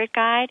spirit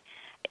guide,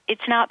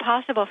 it's not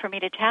possible for me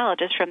to tell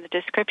just from the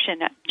description.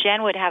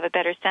 Jen would have a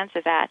better sense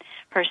of that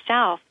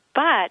herself.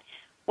 But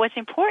what's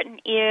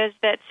important is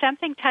that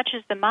something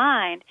touches the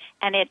mind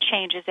and it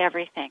changes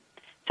everything.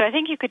 So I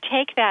think you could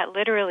take that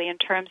literally in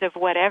terms of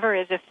whatever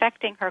is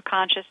affecting her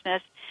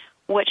consciousness,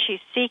 what she's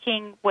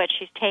seeking, what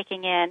she's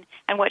taking in,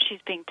 and what she's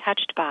being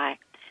touched by.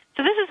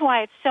 So this is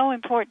why it's so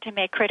important to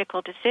make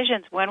critical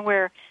decisions when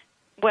we're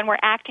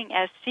acting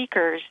as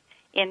seekers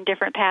in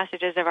different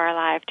passages of our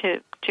life,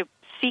 to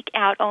seek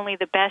out only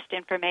the best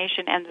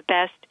information and the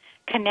best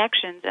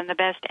connections and the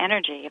best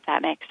energy, if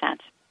that makes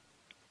sense.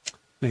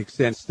 Makes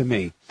sense to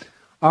me.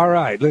 All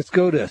right, let's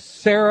go to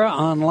Sarah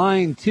on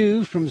line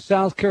 2 from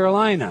South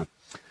Carolina.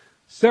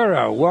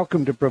 Sarah,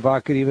 welcome to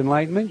Provocative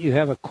Enlightenment. You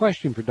have a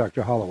question for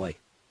Dr. Holloway.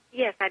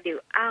 Yes, I do.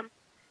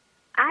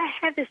 I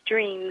had this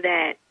dream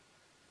that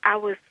I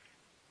was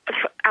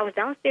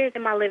downstairs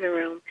in my living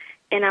room,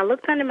 and I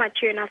looked under my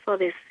chair, and I saw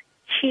this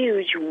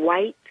huge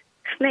white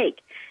snake.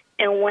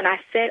 And when I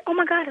said, oh,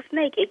 my God, a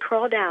snake, it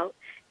crawled out,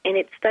 and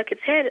it stuck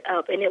its head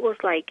up, and it was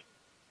like,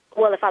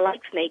 well, if I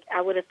liked snake,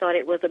 I would have thought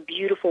it was a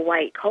beautiful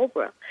white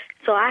cobra.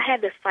 So I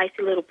had this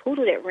feisty little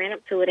poodle that ran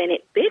up to it, and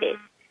it bit it.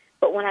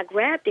 But when I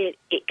grabbed it,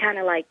 it kind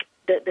of like,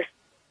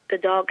 the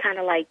dog kind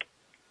of like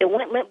It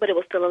went limp, but it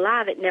was still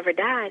alive. It never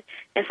died.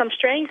 And some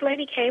strange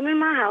lady came in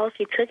my house.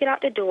 She took it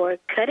out the door,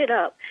 cut it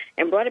up,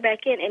 and brought it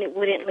back in, and it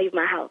wouldn't leave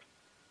my house.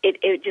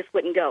 It just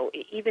wouldn't go,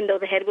 even though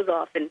the head was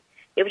off, and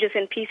it was just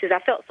in pieces. I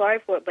felt sorry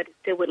for it, but it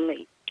still wouldn't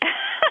leave.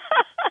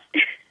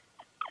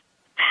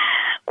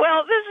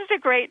 Well, this is a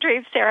great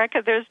dream, Sarah,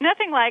 because there's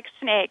nothing like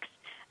snakes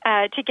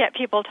to get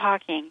people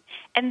talking.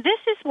 And this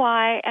is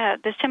why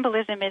the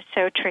symbolism is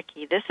so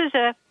tricky. This is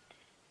a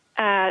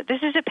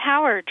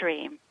power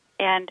dream.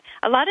 And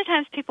a lot of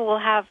times people will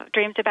have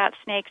dreams about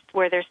snakes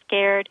where they're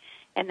scared,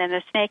 and then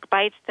the snake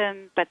bites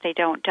them, but they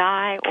don't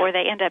die, or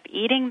they end up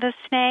eating the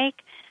snake,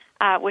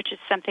 which is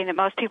something that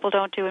most people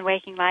don't do in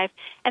waking life.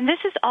 And this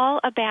is all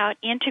about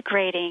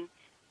integrating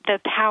the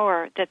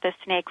power that the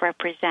snake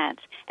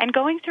represents and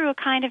going through a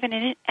kind of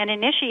an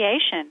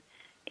initiation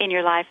in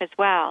your life as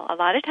well. A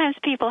lot of times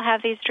people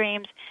have these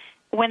dreams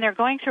when they're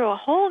going through a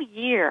whole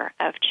year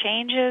of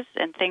changes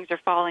and things are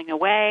falling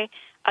away,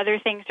 other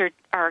things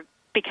are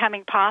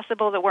becoming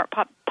possible that weren't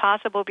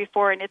possible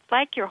before, and it's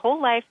like your whole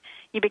life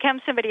you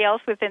become somebody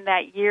else within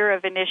that year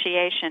of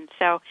initiation.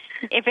 So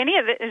if any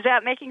of it, is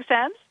that making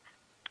sense?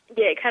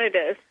 Yeah, it kind of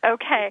does.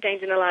 Okay. It's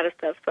changing a lot of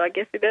stuff, so I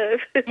guess it does.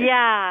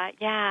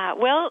 Yeah.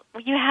 Well,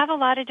 you have a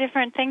lot of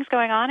different things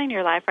going on in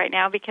your life right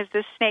now because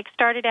this snake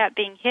started out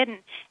being hidden,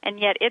 and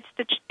yet it's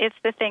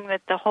the thing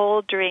that the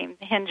whole dream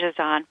hinges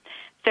on.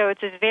 So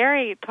it's a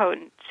very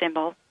potent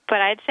symbol. But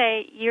I'd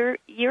say you're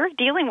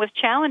dealing with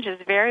challenges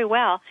very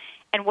well,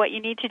 and what you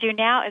need to do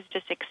now is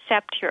just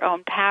accept your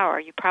own power.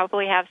 You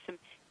probably have some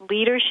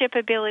leadership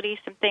ability,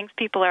 some things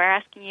people are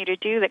asking you to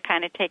do that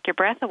kind of take your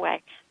breath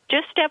away.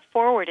 Just step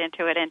forward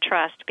into it and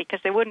trust, because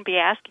they wouldn't be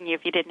asking you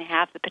if you didn't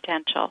have the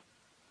potential.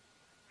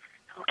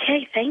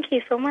 Okay, thank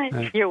you so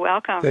much. You're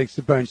welcome. Thanks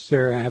a bunch,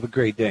 Sarah. Have a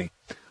great day.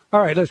 All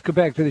right, let's go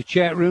back to the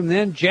chat room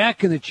then.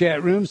 Jack in the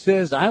chat room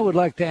says, I would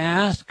like to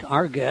ask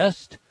our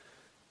guest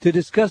to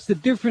discuss the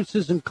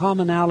differences and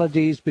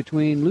commonalities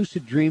between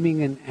lucid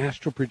dreaming and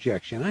astral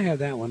projection. I have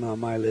that one on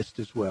my list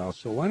as well,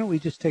 so why don't we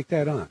just take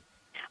that on?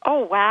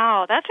 Oh,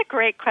 wow, that's a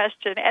great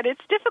question, and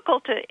it's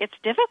difficult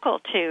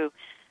to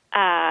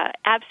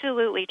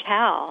absolutely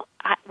tell.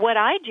 What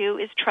I do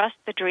is trust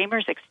the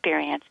dreamer's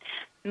experience.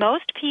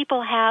 Most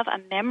people have a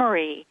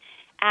memory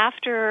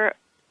after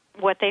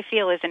what they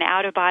feel is an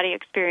out-of-body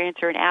experience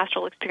or an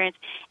astral experience,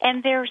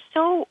 and they're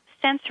so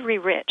sensory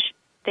rich.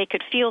 They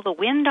could feel the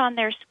wind on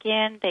their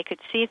skin. They could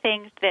see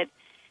things that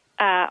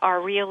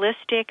are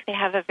realistic. They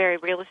have a very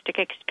realistic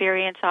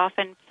experience,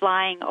 often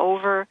flying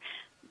over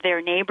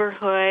their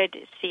neighborhood,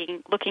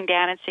 looking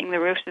down and seeing the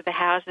roofs of the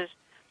houses.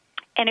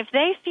 And if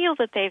they feel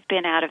that they've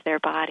been out of their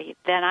body,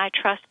 then I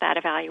trust that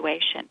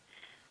evaluation.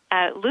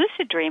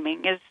 Lucid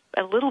dreaming is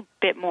a little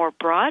bit more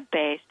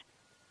broad-based.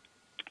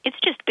 It's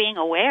just being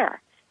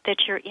aware that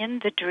you're in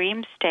the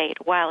dream state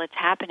while it's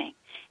happening.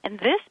 And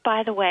this,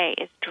 by the way,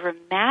 is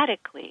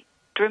dramatically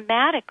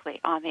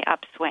on the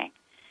upswing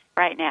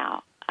right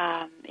now.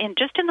 In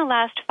the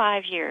last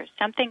 5 years,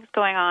 something's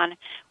going on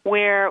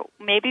where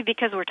maybe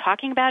because we're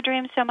talking about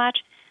dreams so much,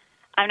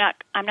 I'm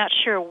not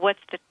sure what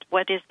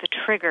is the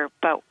trigger,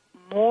 but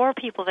more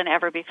people than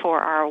ever before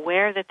are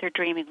aware that they're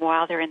dreaming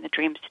while they're in the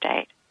dream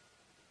state.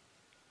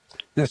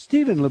 Now,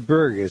 Stephen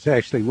LeBerg is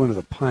actually one of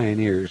the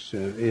pioneers,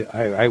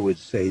 I would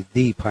say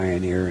the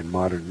pioneer in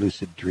modern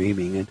lucid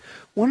dreaming. And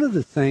one of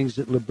the things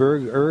that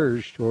LeBerg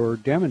urged or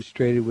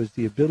demonstrated was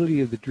the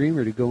ability of the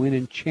dreamer to go in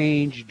and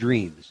change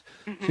dreams.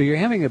 Mm-hmm. So you're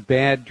having a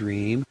bad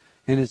dream,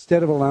 and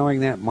instead of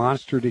allowing that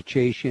monster to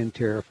chase you and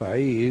terrify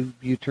you,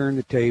 you turn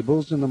the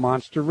tables and the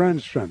monster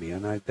runs from you.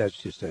 And that's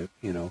just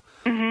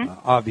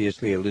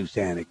obviously a loose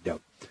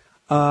anecdote.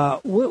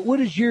 What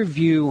is your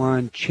view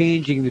on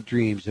changing the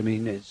dreams? I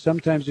mean,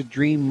 sometimes a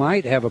dream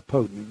might have a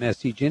potent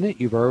message in it.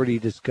 You've already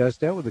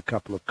discussed that with a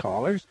couple of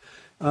callers.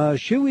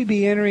 Should we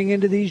be entering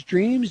into these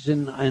dreams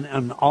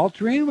and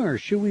altering them, or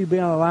should we be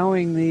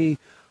allowing the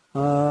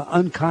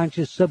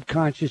unconscious,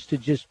 subconscious to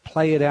just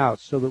play it out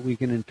so that we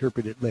can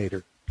interpret it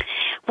later?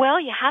 Well,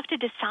 you have to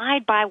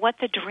decide by what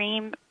the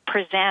dream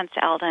presents,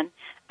 Eldon.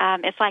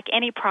 It's like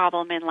any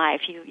problem in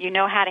life. You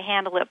know how to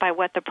handle it by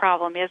what the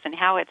problem is and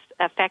how it's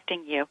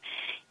affecting you.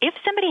 If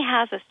somebody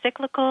has a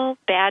cyclical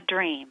bad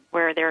dream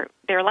where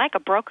they're like a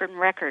broken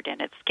record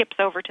and it skips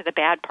over to the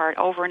bad part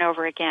over and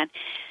over again,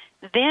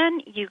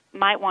 then you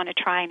might want to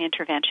try an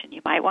intervention.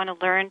 You might want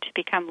to learn to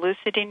become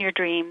lucid in your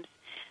dreams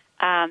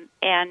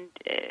and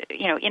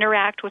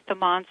interact with the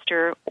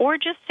monster, or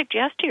just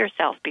suggest to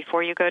yourself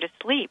before you go to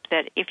sleep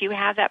that if you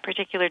have that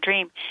particular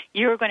dream,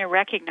 you're going to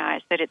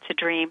recognize that it's a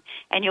dream,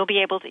 and you'll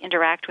be able to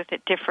interact with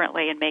it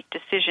differently and make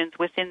decisions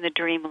within the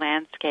dream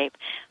landscape.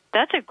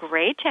 That's a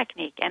great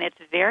technique, and it's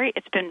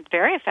been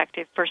very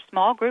effective for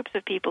small groups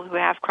of people who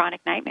have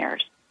chronic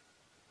nightmares.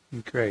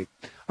 Great.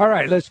 All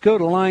right, let's go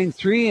to line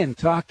 3 and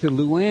talk to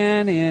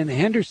Luann in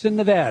Henderson,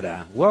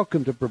 Nevada.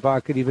 Welcome to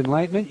Provocative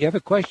Enlightenment. You have a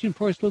question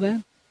for us,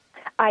 Luann?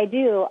 I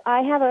do.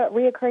 I have a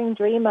reoccurring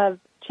dream of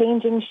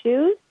changing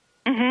shoes,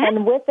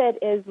 and with it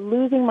is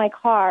losing my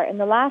car. And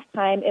the last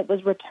time it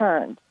was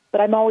returned,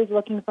 but I'm always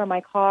looking for my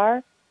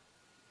car.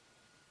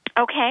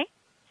 Okay.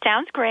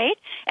 Sounds great.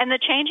 And the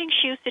changing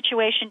shoe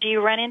situation, do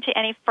you run into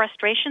any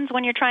frustrations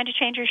when you're trying to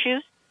change your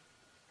shoes?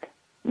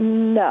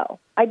 No.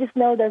 I just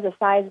know there's a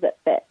size that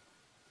fits.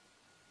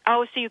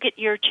 Oh, so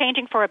you're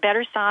changing for a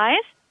better size?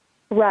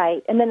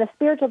 Right. And then the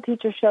spiritual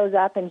teacher shows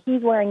up, and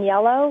he's wearing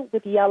yellow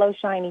with yellow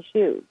shiny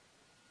shoes.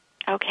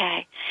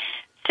 Okay.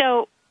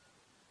 So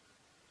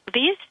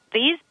these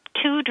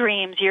two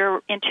dreams,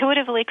 you're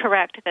intuitively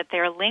correct that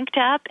they're linked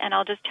up, and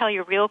I'll just tell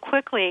you real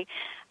quickly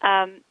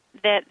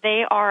that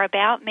they are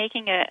about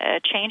making a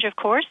change of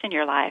course in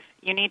your life.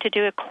 You need to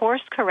do a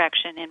course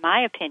correction, in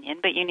my opinion,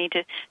 but you need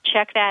to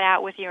check that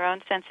out with your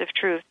own sense of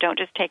truth. Don't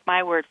just take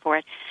my word for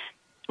it.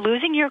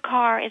 Losing your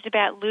car is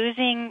about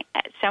losing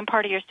some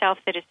part of yourself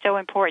that is so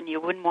important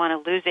you wouldn't want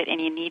to lose it, and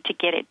you need to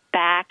get it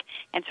back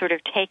and sort of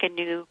take a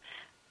new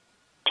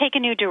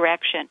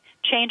direction.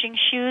 Changing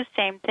shoes,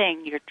 same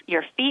thing.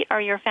 Your feet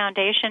are your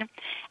foundation,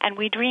 and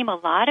we dream a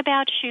lot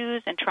about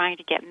shoes and trying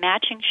to get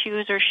matching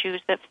shoes or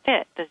shoes that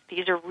fit.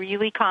 These are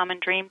really common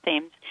dream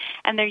themes,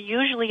 and they're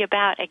usually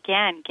about,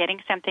 again,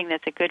 getting something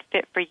that's a good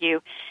fit for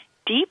you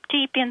deep,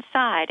 deep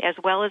inside, as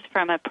well as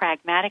from a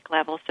pragmatic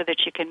level so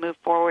that you can move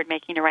forward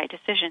making the right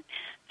decision.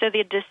 So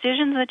the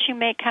decisions that you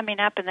make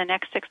coming up in the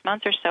next 6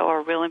 months or so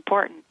are real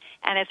important,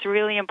 and it's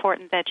really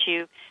important that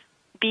you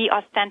be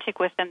authentic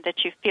with them,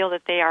 that you feel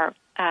that they are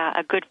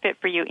a good fit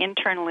for you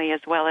internally as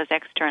well as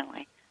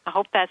externally. I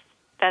hope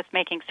that's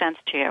making sense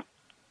to you.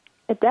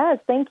 It does.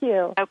 Thank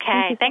you.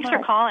 Okay. Thanks for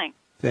calling.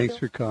 Thanks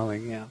for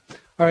calling, yeah.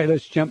 All right,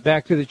 let's jump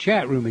back to the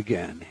chat room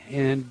again.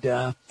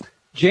 And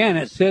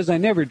Janet says, I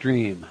never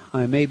dream.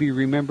 I maybe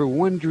remember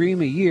one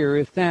dream a year,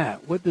 if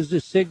that. What does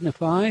this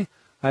signify?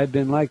 I've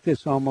been like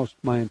this almost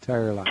my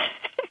entire life.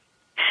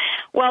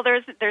 Well,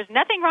 there's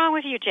nothing wrong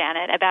with you,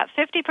 Janet. About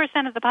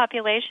 50% of the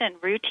population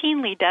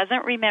routinely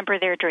doesn't remember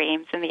their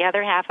dreams, and the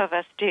other half of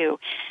us do.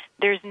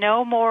 There's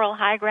no moral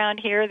high ground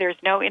here. There's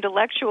no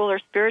intellectual or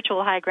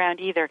spiritual high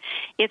ground either.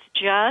 It's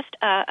just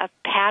a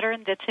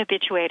pattern that's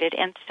habituated.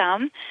 And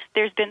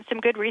there's been some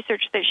good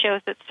research that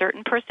shows that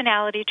certain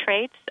personality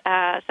traits,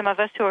 some of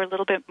us who are a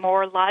little bit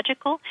more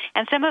logical,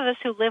 and some of us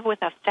who live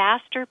with a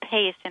faster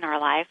pace in our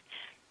life,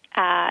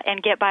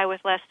 and get by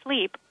with less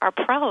sleep, are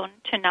prone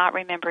to not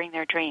remembering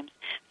their dreams.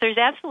 So there's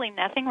absolutely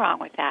nothing wrong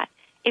with that.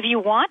 If you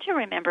want to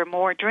remember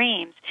more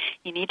dreams,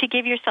 you need to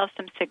give yourself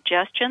some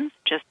suggestions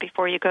just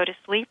before you go to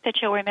sleep that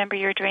you'll remember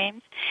your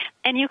dreams.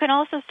 And you can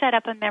also set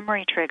up a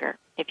memory trigger.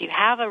 If you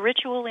have a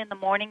ritual in the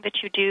morning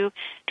that you do,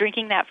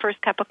 drinking that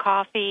first cup of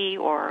coffee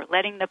or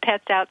letting the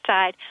pets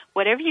outside,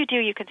 whatever you do,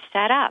 you can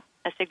set up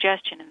a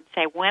suggestion and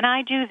say, when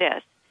I do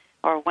this,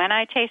 or when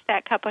I taste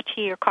that cup of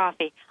tea or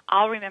coffee,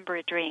 I'll remember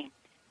a dream.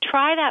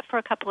 Try that for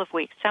a couple of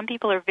weeks. Some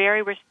people are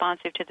very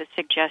responsive to the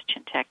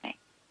suggestion technique.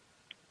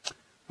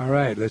 All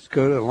right, let's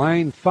go to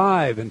line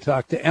 5 and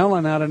talk to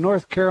Ellen out of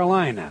North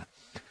Carolina.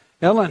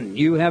 Ellen,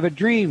 you have a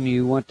dream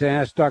you want to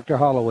ask Dr.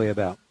 Holloway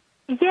about.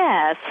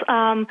 Yes.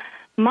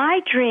 My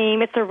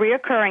dream, it's a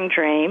reoccurring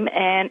dream,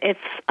 and it's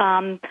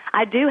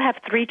I do have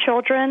 3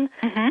 children,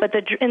 but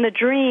in the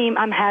dream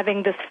I'm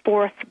having this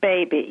 4th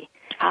baby.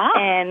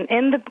 And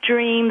in the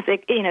dreams,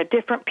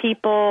 different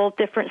people,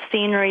 different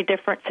scenery,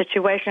 different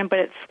situation,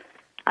 but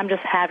I'm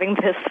just having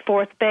this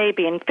 4th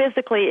baby, and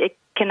physically it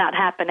cannot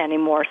happen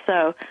anymore.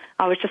 So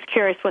I was just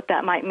curious what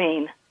that might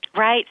mean.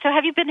 Right. So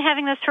have you been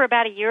having this for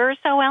about a year or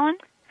so, Ellen?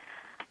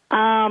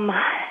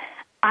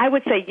 I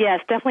would say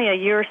yes, definitely a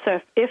year or so,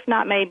 if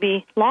not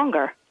maybe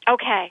longer.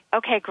 Okay,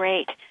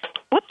 great.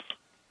 Whoops.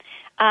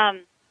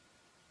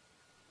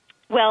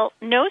 Well,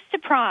 no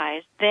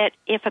surprise that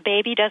if a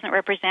baby doesn't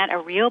represent a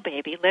real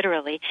baby,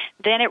 literally,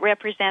 then it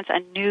represents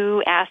a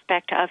new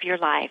aspect of your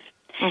life.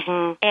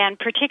 And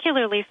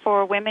particularly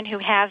for women who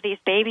have these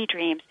baby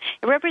dreams,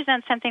 it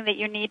represents something that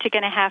you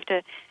going to have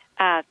to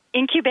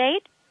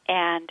incubate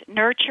and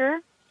nurture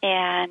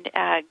and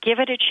give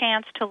it a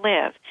chance to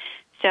live.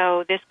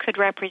 So this could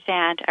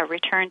represent a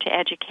return to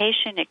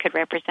education. It could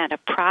represent a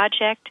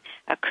project,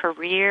 a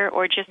career,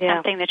 or just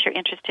something that you're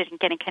interested in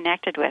getting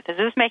connected with. Is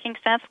this making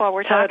sense while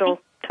we're talking?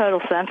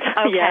 Total sense.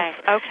 Okay, yes.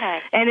 Okay.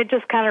 And it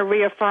just kind of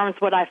reaffirms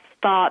what I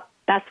thought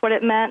that's what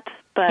it meant.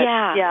 But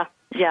yeah,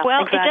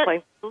 well,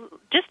 exactly.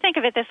 Just think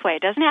of it this way.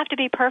 It doesn't have to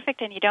be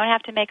perfect, and you don't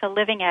have to make a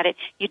living at it.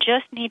 You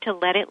just need to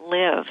let it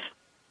live.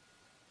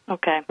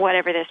 Okay.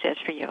 Whatever this is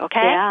for you,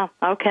 okay? Yeah,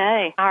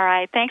 okay. All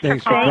right. Thanks for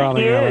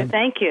calling, Ellen.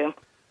 Thank you.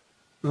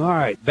 All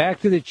right, back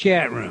to the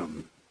chat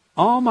room.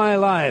 All my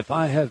life,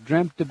 I have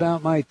dreamt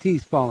about my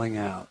teeth falling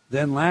out.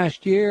 Then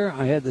last year,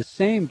 I had the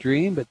same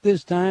dream, but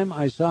this time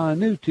I saw a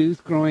new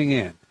tooth growing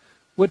in.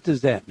 What does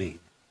that mean?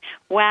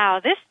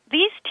 Wow,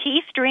 these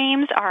teeth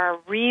dreams are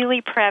really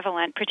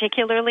prevalent,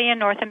 particularly in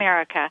North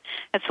America.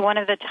 It's one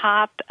of the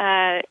top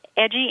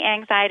edgy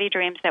anxiety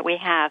dreams that we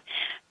have.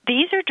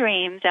 These are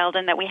dreams,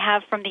 Eldon, that we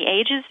have from the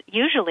ages,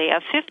 usually,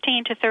 of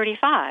 15 to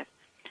 35,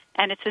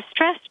 and it's a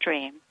stress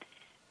dream.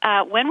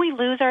 When we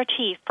lose our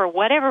teeth, for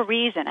whatever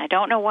reason, I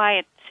don't know why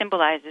it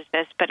symbolizes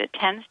this, but it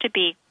tends to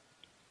be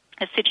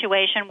a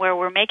situation where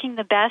we're making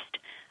the best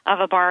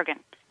of a bargain.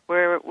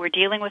 We're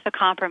dealing with a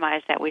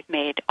compromise that we've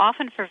made,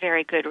 often for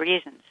very good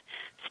reasons.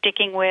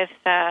 Sticking with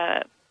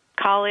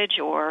college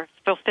or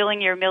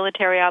fulfilling your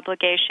military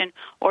obligation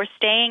or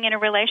staying in a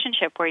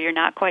relationship where you're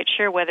not quite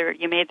sure whether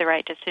you made the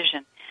right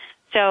decision.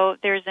 So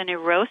there's an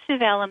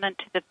erosive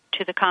element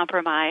to the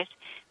compromise,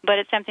 but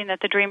it's something that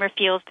the dreamer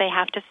feels they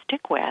have to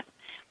stick with.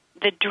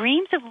 The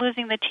dreams of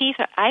losing the teeth,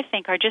 I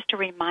think, are just a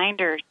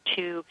reminder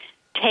to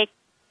take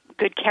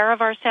good care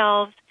of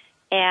ourselves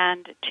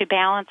and to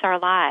balance our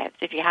lives.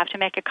 If you have to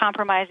make a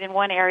compromise in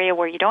one area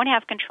where you don't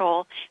have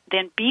control,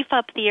 then beef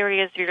up the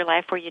areas of your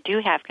life where you do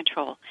have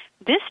control.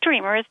 This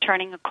dreamer is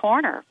turning a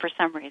corner for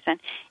some reason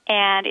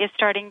and is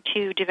starting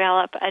to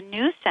develop a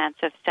new sense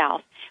of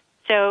self.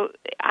 So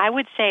I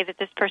would say that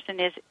this person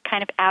is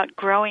kind of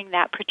outgrowing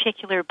that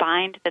particular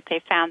bind that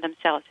they found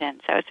themselves in.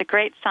 So it's a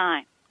great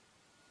sign.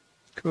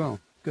 Cool.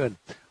 Good.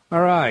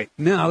 All right.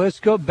 Now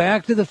let's go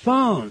back to the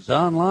phones.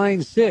 On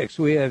line 6,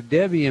 we have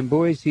Debbie in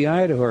Boise,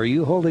 Idaho. Are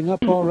you holding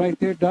up all right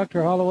there,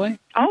 Dr. Holloway?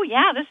 Oh,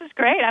 yeah. This is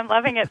great. I'm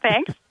loving it.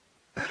 Thanks.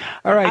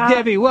 All right.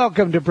 Debbie,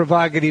 welcome to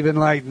Provocative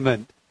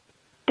Enlightenment.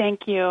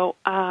 Thank you.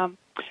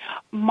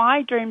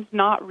 My dream's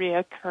not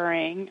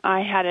reoccurring.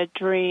 I had a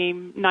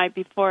dream night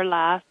before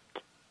last,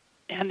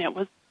 and it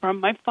was from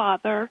my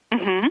father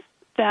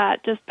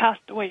that just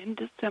passed away in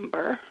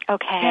December.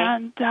 Okay.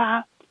 And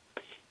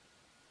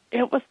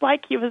it was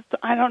like he was,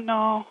 I don't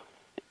know,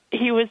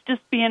 he was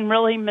just being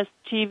really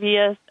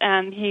mischievous,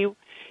 and he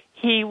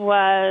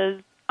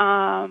was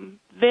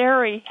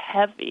very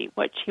heavy,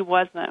 which he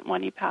wasn't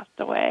when he passed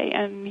away,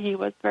 and he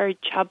was very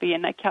chubby,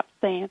 and I kept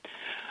saying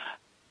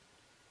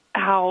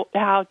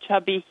how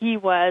chubby he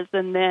was,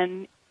 and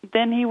then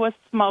he was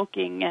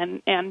smoking,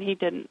 and he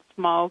didn't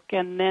smoke,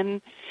 and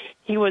then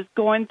he was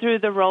going through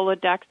the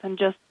Rolodex and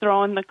just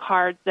throwing the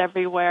cards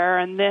everywhere,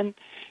 and then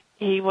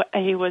he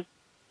was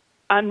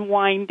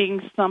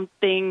unwinding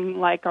something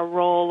like a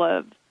roll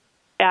of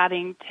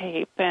adding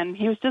tape, and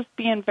he was just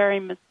being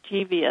very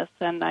mischievous,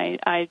 and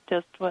I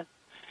just was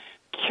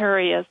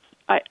curious.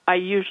 I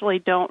usually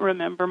don't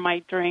remember my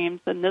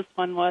dreams, and this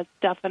one was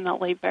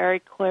definitely very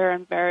clear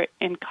and very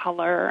in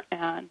color,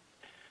 and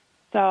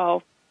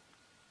so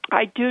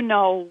I do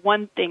know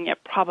one thing,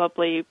 it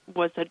probably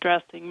was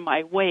addressing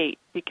my weight,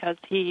 because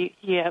he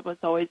was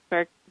always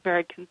very,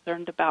 very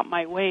concerned about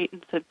my weight,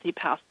 and since he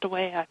passed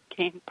away, I've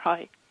gained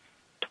probably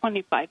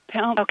 25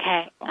 pounds.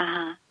 Okay.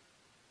 Uh-huh.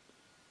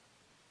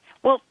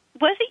 Well,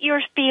 was it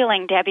your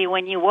feeling, Debbie,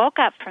 when you woke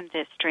up from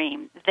this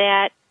dream,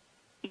 that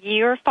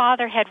your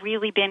father had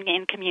really been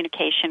in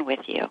communication with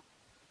you?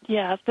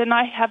 Yes, and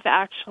I have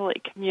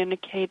actually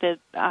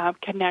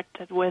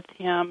connected with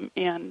him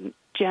in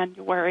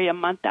January, a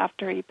month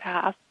after he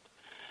passed,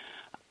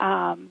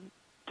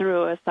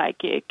 through a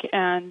psychic,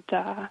 and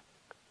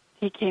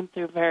he came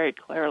through very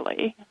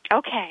clearly.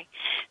 Okay.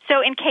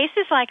 So in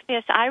cases like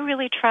this, I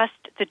really trust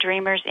the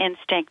dreamer's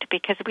instinct,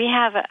 because we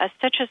have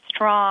such a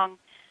strong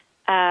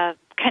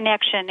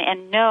connection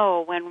and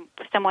know when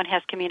someone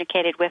has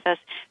communicated with us,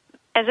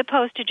 as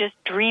opposed to just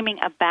dreaming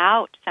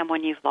about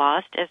someone you've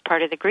lost as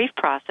part of the grief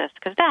process,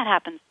 because that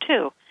happens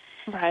too.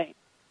 Right.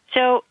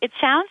 So it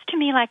sounds to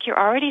me like you're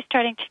already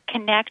starting to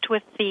connect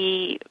with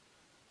the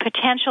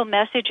potential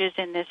messages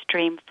in this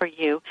dream for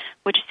you,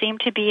 which seem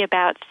to be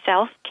about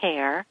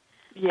self-care,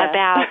 yes.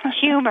 about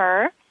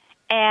humor,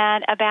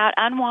 and about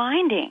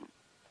unwinding.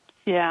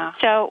 Yeah.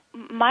 So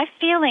my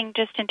feeling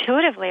just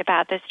intuitively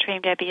about this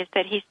dream, Debbie, is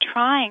that he's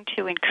trying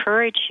to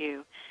encourage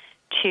you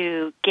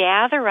to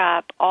gather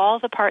up all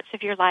the parts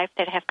of your life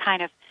that have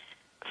kind of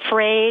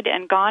frayed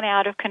and gone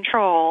out of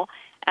control,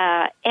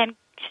 and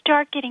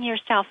start getting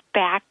yourself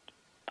back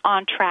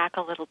on track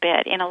a little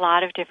bit in a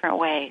lot of different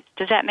ways.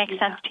 Does that make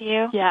sense to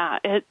you? Yeah,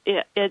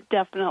 it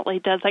definitely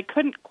does. I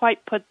couldn't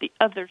quite put the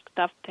other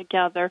stuff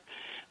together.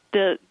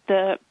 The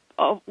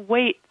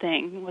weight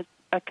thing was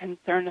a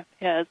concern of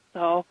his,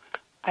 so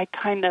I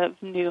kind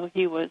of knew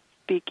he was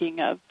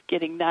speaking of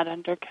getting that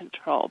under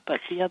control,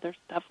 but the other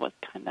stuff was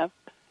kind of,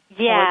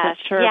 I wasn't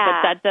sure,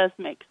 but that does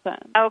make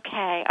sense.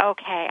 Okay.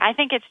 I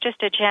think it's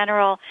just a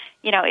general,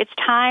 it's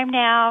time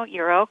now,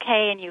 you're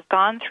okay, and you've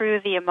gone through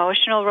the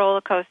emotional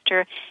roller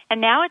coaster,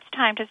 and now it's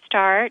time to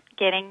start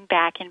getting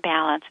back in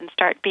balance and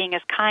start being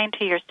as kind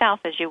to yourself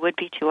as you would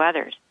be to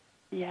others.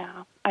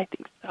 Yeah, I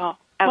think so. Okay.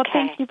 Well,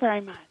 thank you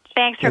very much.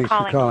 Thanks for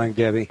calling,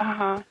 Debbie.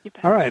 You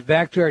bet. All right,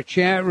 back to our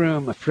chat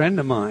room. A friend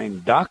of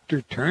mine,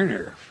 Dr.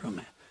 Turner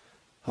from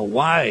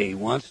Hawaii,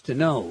 wants to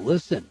know,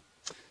 listen,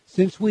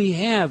 since we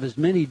have as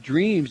many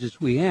dreams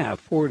as we have,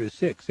 4 to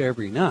 6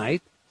 every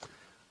night,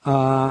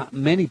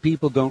 many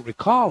people don't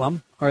recall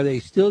them. Are they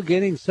still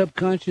getting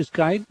subconscious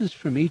guidance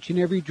from each and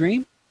every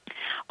dream?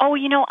 Oh,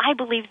 I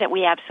believe that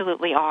we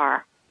absolutely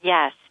are.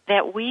 Yes,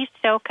 that we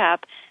soak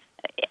up.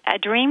 A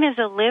dream is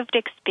a lived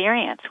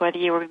experience, whether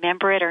you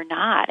remember it or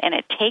not, and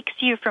it takes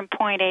you from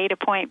point A to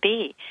point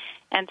B.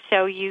 And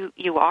so you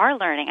are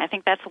learning. I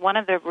think that's one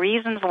of the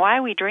reasons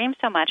why we dream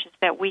so much, is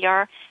that we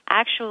are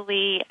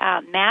actually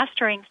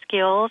mastering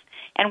skills,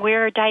 and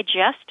we're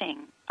digesting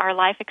our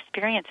life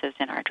experiences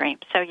in our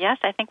dreams. So yes,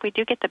 I think we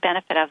do get the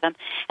benefit of them.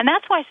 And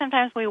that's why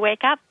sometimes we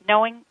wake up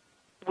knowing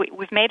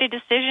we've made a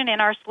decision in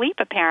our sleep,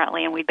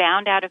 apparently, and we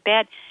bound out of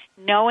bed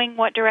knowing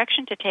what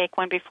direction to take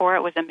when before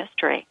it was a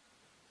mystery.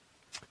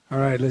 All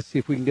right, let's see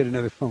if we can get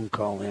another phone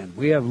call in.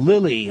 We have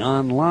Lily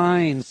on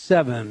line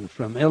 7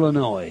 from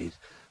Illinois.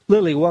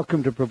 Lily,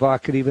 welcome to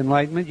Provocative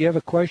Enlightenment. You have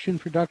a question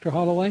for Dr.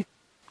 Holloway?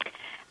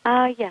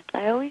 Yes,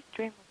 I always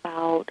dream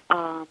about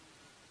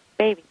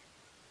babies,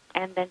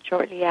 and then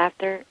shortly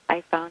after,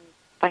 I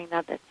find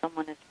out that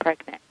someone is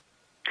pregnant.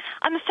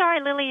 I'm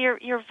sorry, Lily,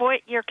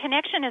 your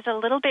connection is a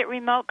little bit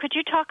remote. Could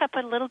you talk up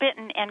a little bit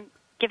and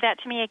give that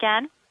to me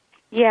again?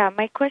 Yeah,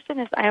 my question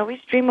is, I always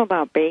dream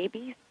about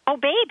babies. Oh,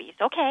 babies,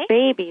 okay.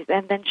 Babies,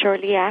 and then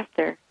shortly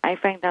after, I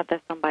find out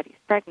that somebody's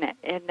pregnant.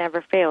 It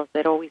never fails.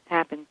 It always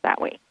happens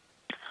that way.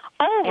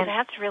 Oh, well,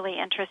 that's really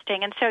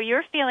interesting. And so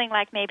you're feeling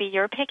like maybe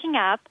you're picking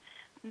up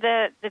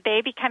the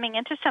baby coming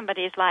into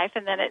somebody's life,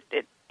 and then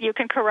you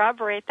can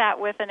corroborate that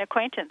with an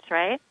acquaintance,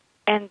 right?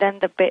 And then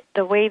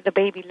the way the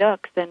baby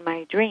looks in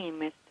my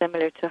dream is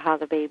similar to how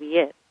the baby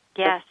is.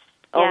 Yes.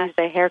 Always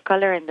the hair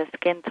color and the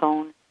skin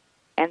tone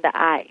and the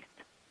eyes.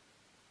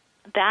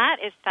 That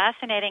is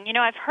fascinating. You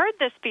know, I've heard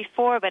this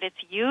before, but it's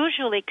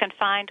usually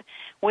confined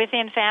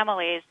within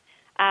families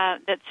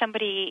that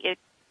somebody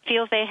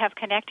feels they have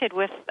connected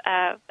with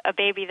a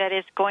baby that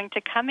is going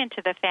to come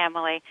into the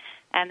family,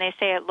 and they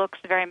say it looks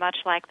very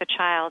much like the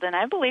child. And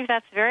I believe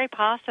that's very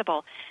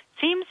possible.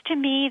 Seems to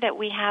me that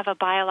we have a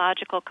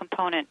biological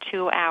component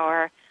to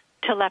our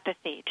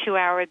telepathy, to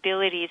our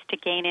abilities to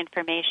gain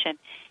information,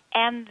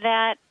 and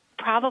that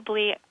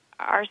probably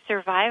our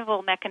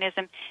survival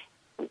mechanism.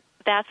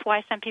 That's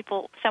why some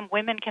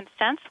women can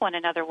sense when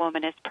another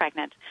woman is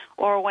pregnant,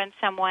 or when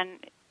someone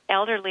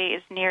elderly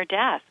is near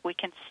death. We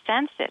can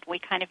sense it. We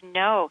kind of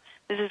know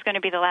this is going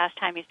to be the last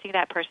time you see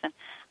that person.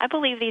 I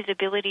believe these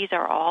abilities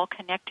are all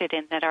connected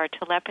in that our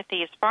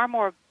telepathy is far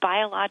more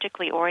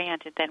biologically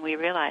oriented than we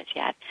realize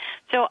yet.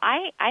 So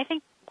I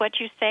think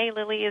what you say,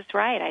 Lily, is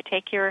right. I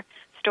take your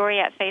story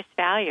at face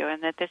value,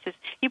 and that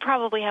you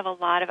probably have a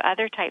lot of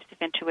other types of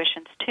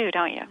intuitions too,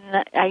 don't you?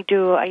 I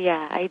do.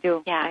 Yeah, I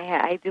do.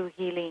 Yeah, I do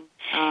healing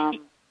in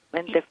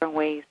different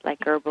ways,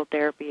 like herbal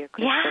therapy or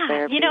crystal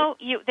therapy. You know,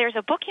 there's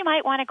a book you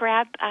might want to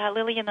grab,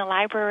 Lily, in the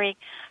library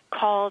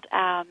called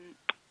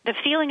The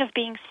Feeling of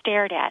Being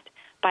Stared At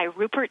by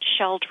Rupert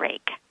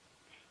Sheldrake.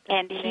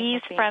 And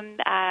he's from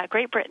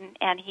Great Britain,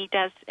 and he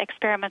does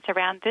experiments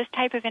around this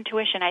type of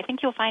intuition. I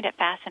think you'll find it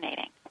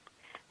fascinating.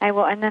 I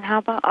will. And then how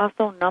about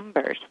also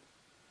numbers?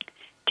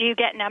 Do you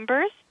get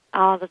numbers?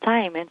 All the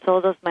time, and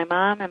so does my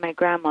mom and my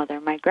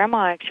grandmother. My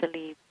grandma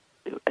actually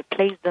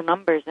plays the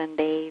numbers, and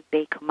they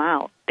come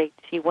out.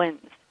 She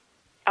wins.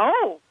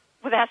 Oh,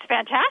 well, that's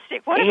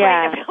fantastic. What a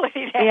great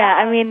ability to have. Yeah,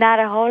 I mean, not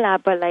a whole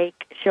lot, but,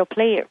 she'll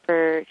play it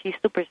she's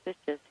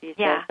superstitious. She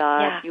says,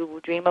 if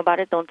you dream about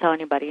it, don't tell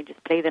anybody, and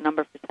just play the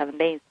number for 7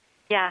 days.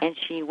 Yeah. And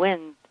she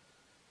wins.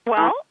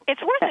 Well,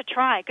 it's worth a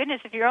try. Goodness,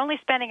 if you're only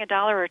spending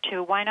 $1 or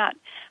 $2, why not?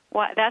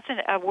 That's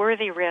a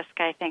worthy risk,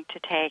 I think, to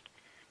take.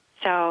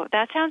 So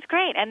that sounds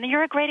great. And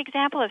you're a great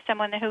example of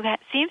someone who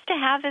seems to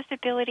have this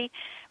ability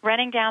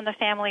running down the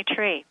family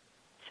tree.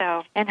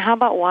 So. And how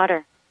about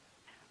water?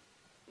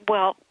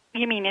 Well,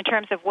 you mean in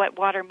terms of what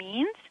water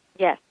means?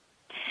 Yes.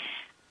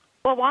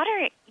 Well,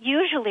 water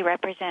usually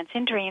represents,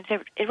 in dreams,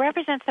 it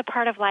represents the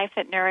part of life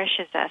that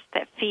nourishes us,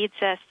 that feeds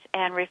us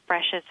and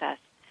refreshes us.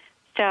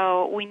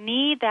 So we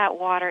need that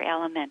water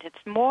element.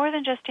 It's more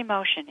than just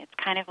emotion. It's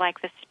kind of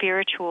like the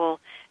spiritual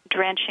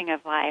drenching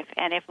of life.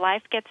 And if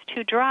life gets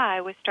too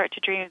dry, we start to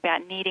dream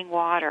about needing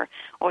water,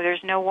 or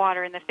there's no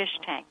water in the fish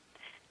tank.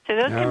 So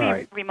those can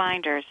be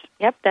reminders.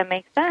 Yep, that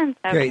makes sense.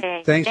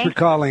 Okay. Thanks for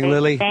calling,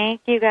 Lily.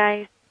 Thank you,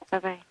 guys.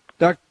 Bye-bye.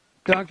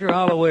 Dr.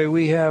 Holloway,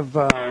 we have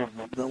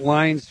the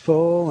lines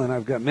full, and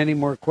I've got many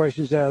more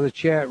questions out of the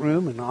chat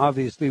room, and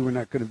obviously we're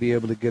not going to be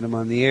able to get them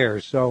on the air.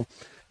 So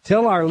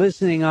tell our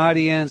listening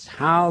audience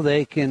how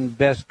they can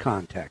best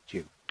contact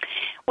you.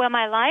 Well,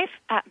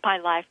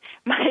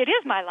 it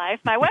is my life.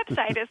 My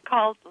website is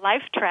called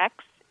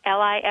Lifetreks,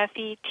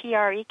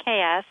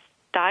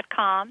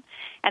 LIFETREKS.com,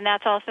 and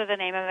that's also the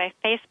name of my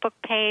Facebook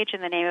page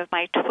and the name of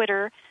my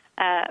Twitter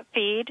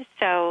feed.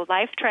 So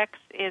Lifetreks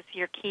is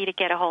your key to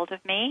get a hold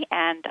of me,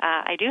 and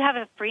I do have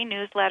a free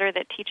newsletter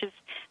that teaches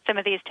some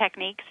of these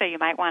techniques, so you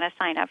might want to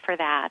sign up for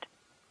that.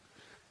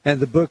 And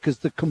the book is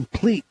The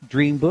Complete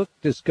Dream Book.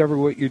 Discover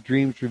what your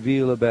dreams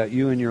reveal about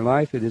you and your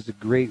life. It is a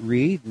great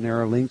read, and there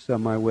are links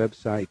on my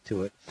website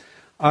to it.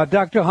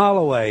 Dr.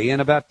 Holloway, in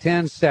about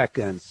 10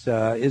 seconds,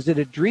 is it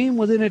a dream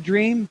within a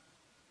dream?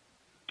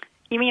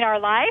 You mean our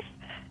life?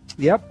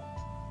 Yep.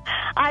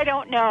 I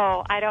don't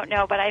know,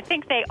 but I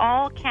think they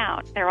all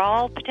count. They're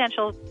all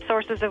potential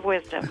sources of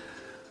wisdom.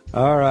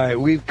 All right,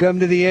 we've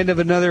come to the end of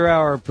another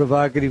hour of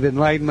Provocative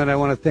Enlightenment. I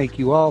want to thank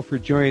you all for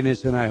joining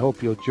us, and I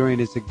hope you'll join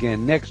us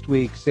again next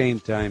week, same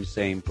time,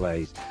 same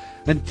place.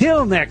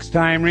 Until next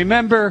time,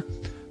 remember,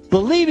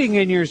 believing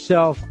in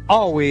yourself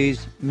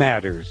always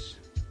matters.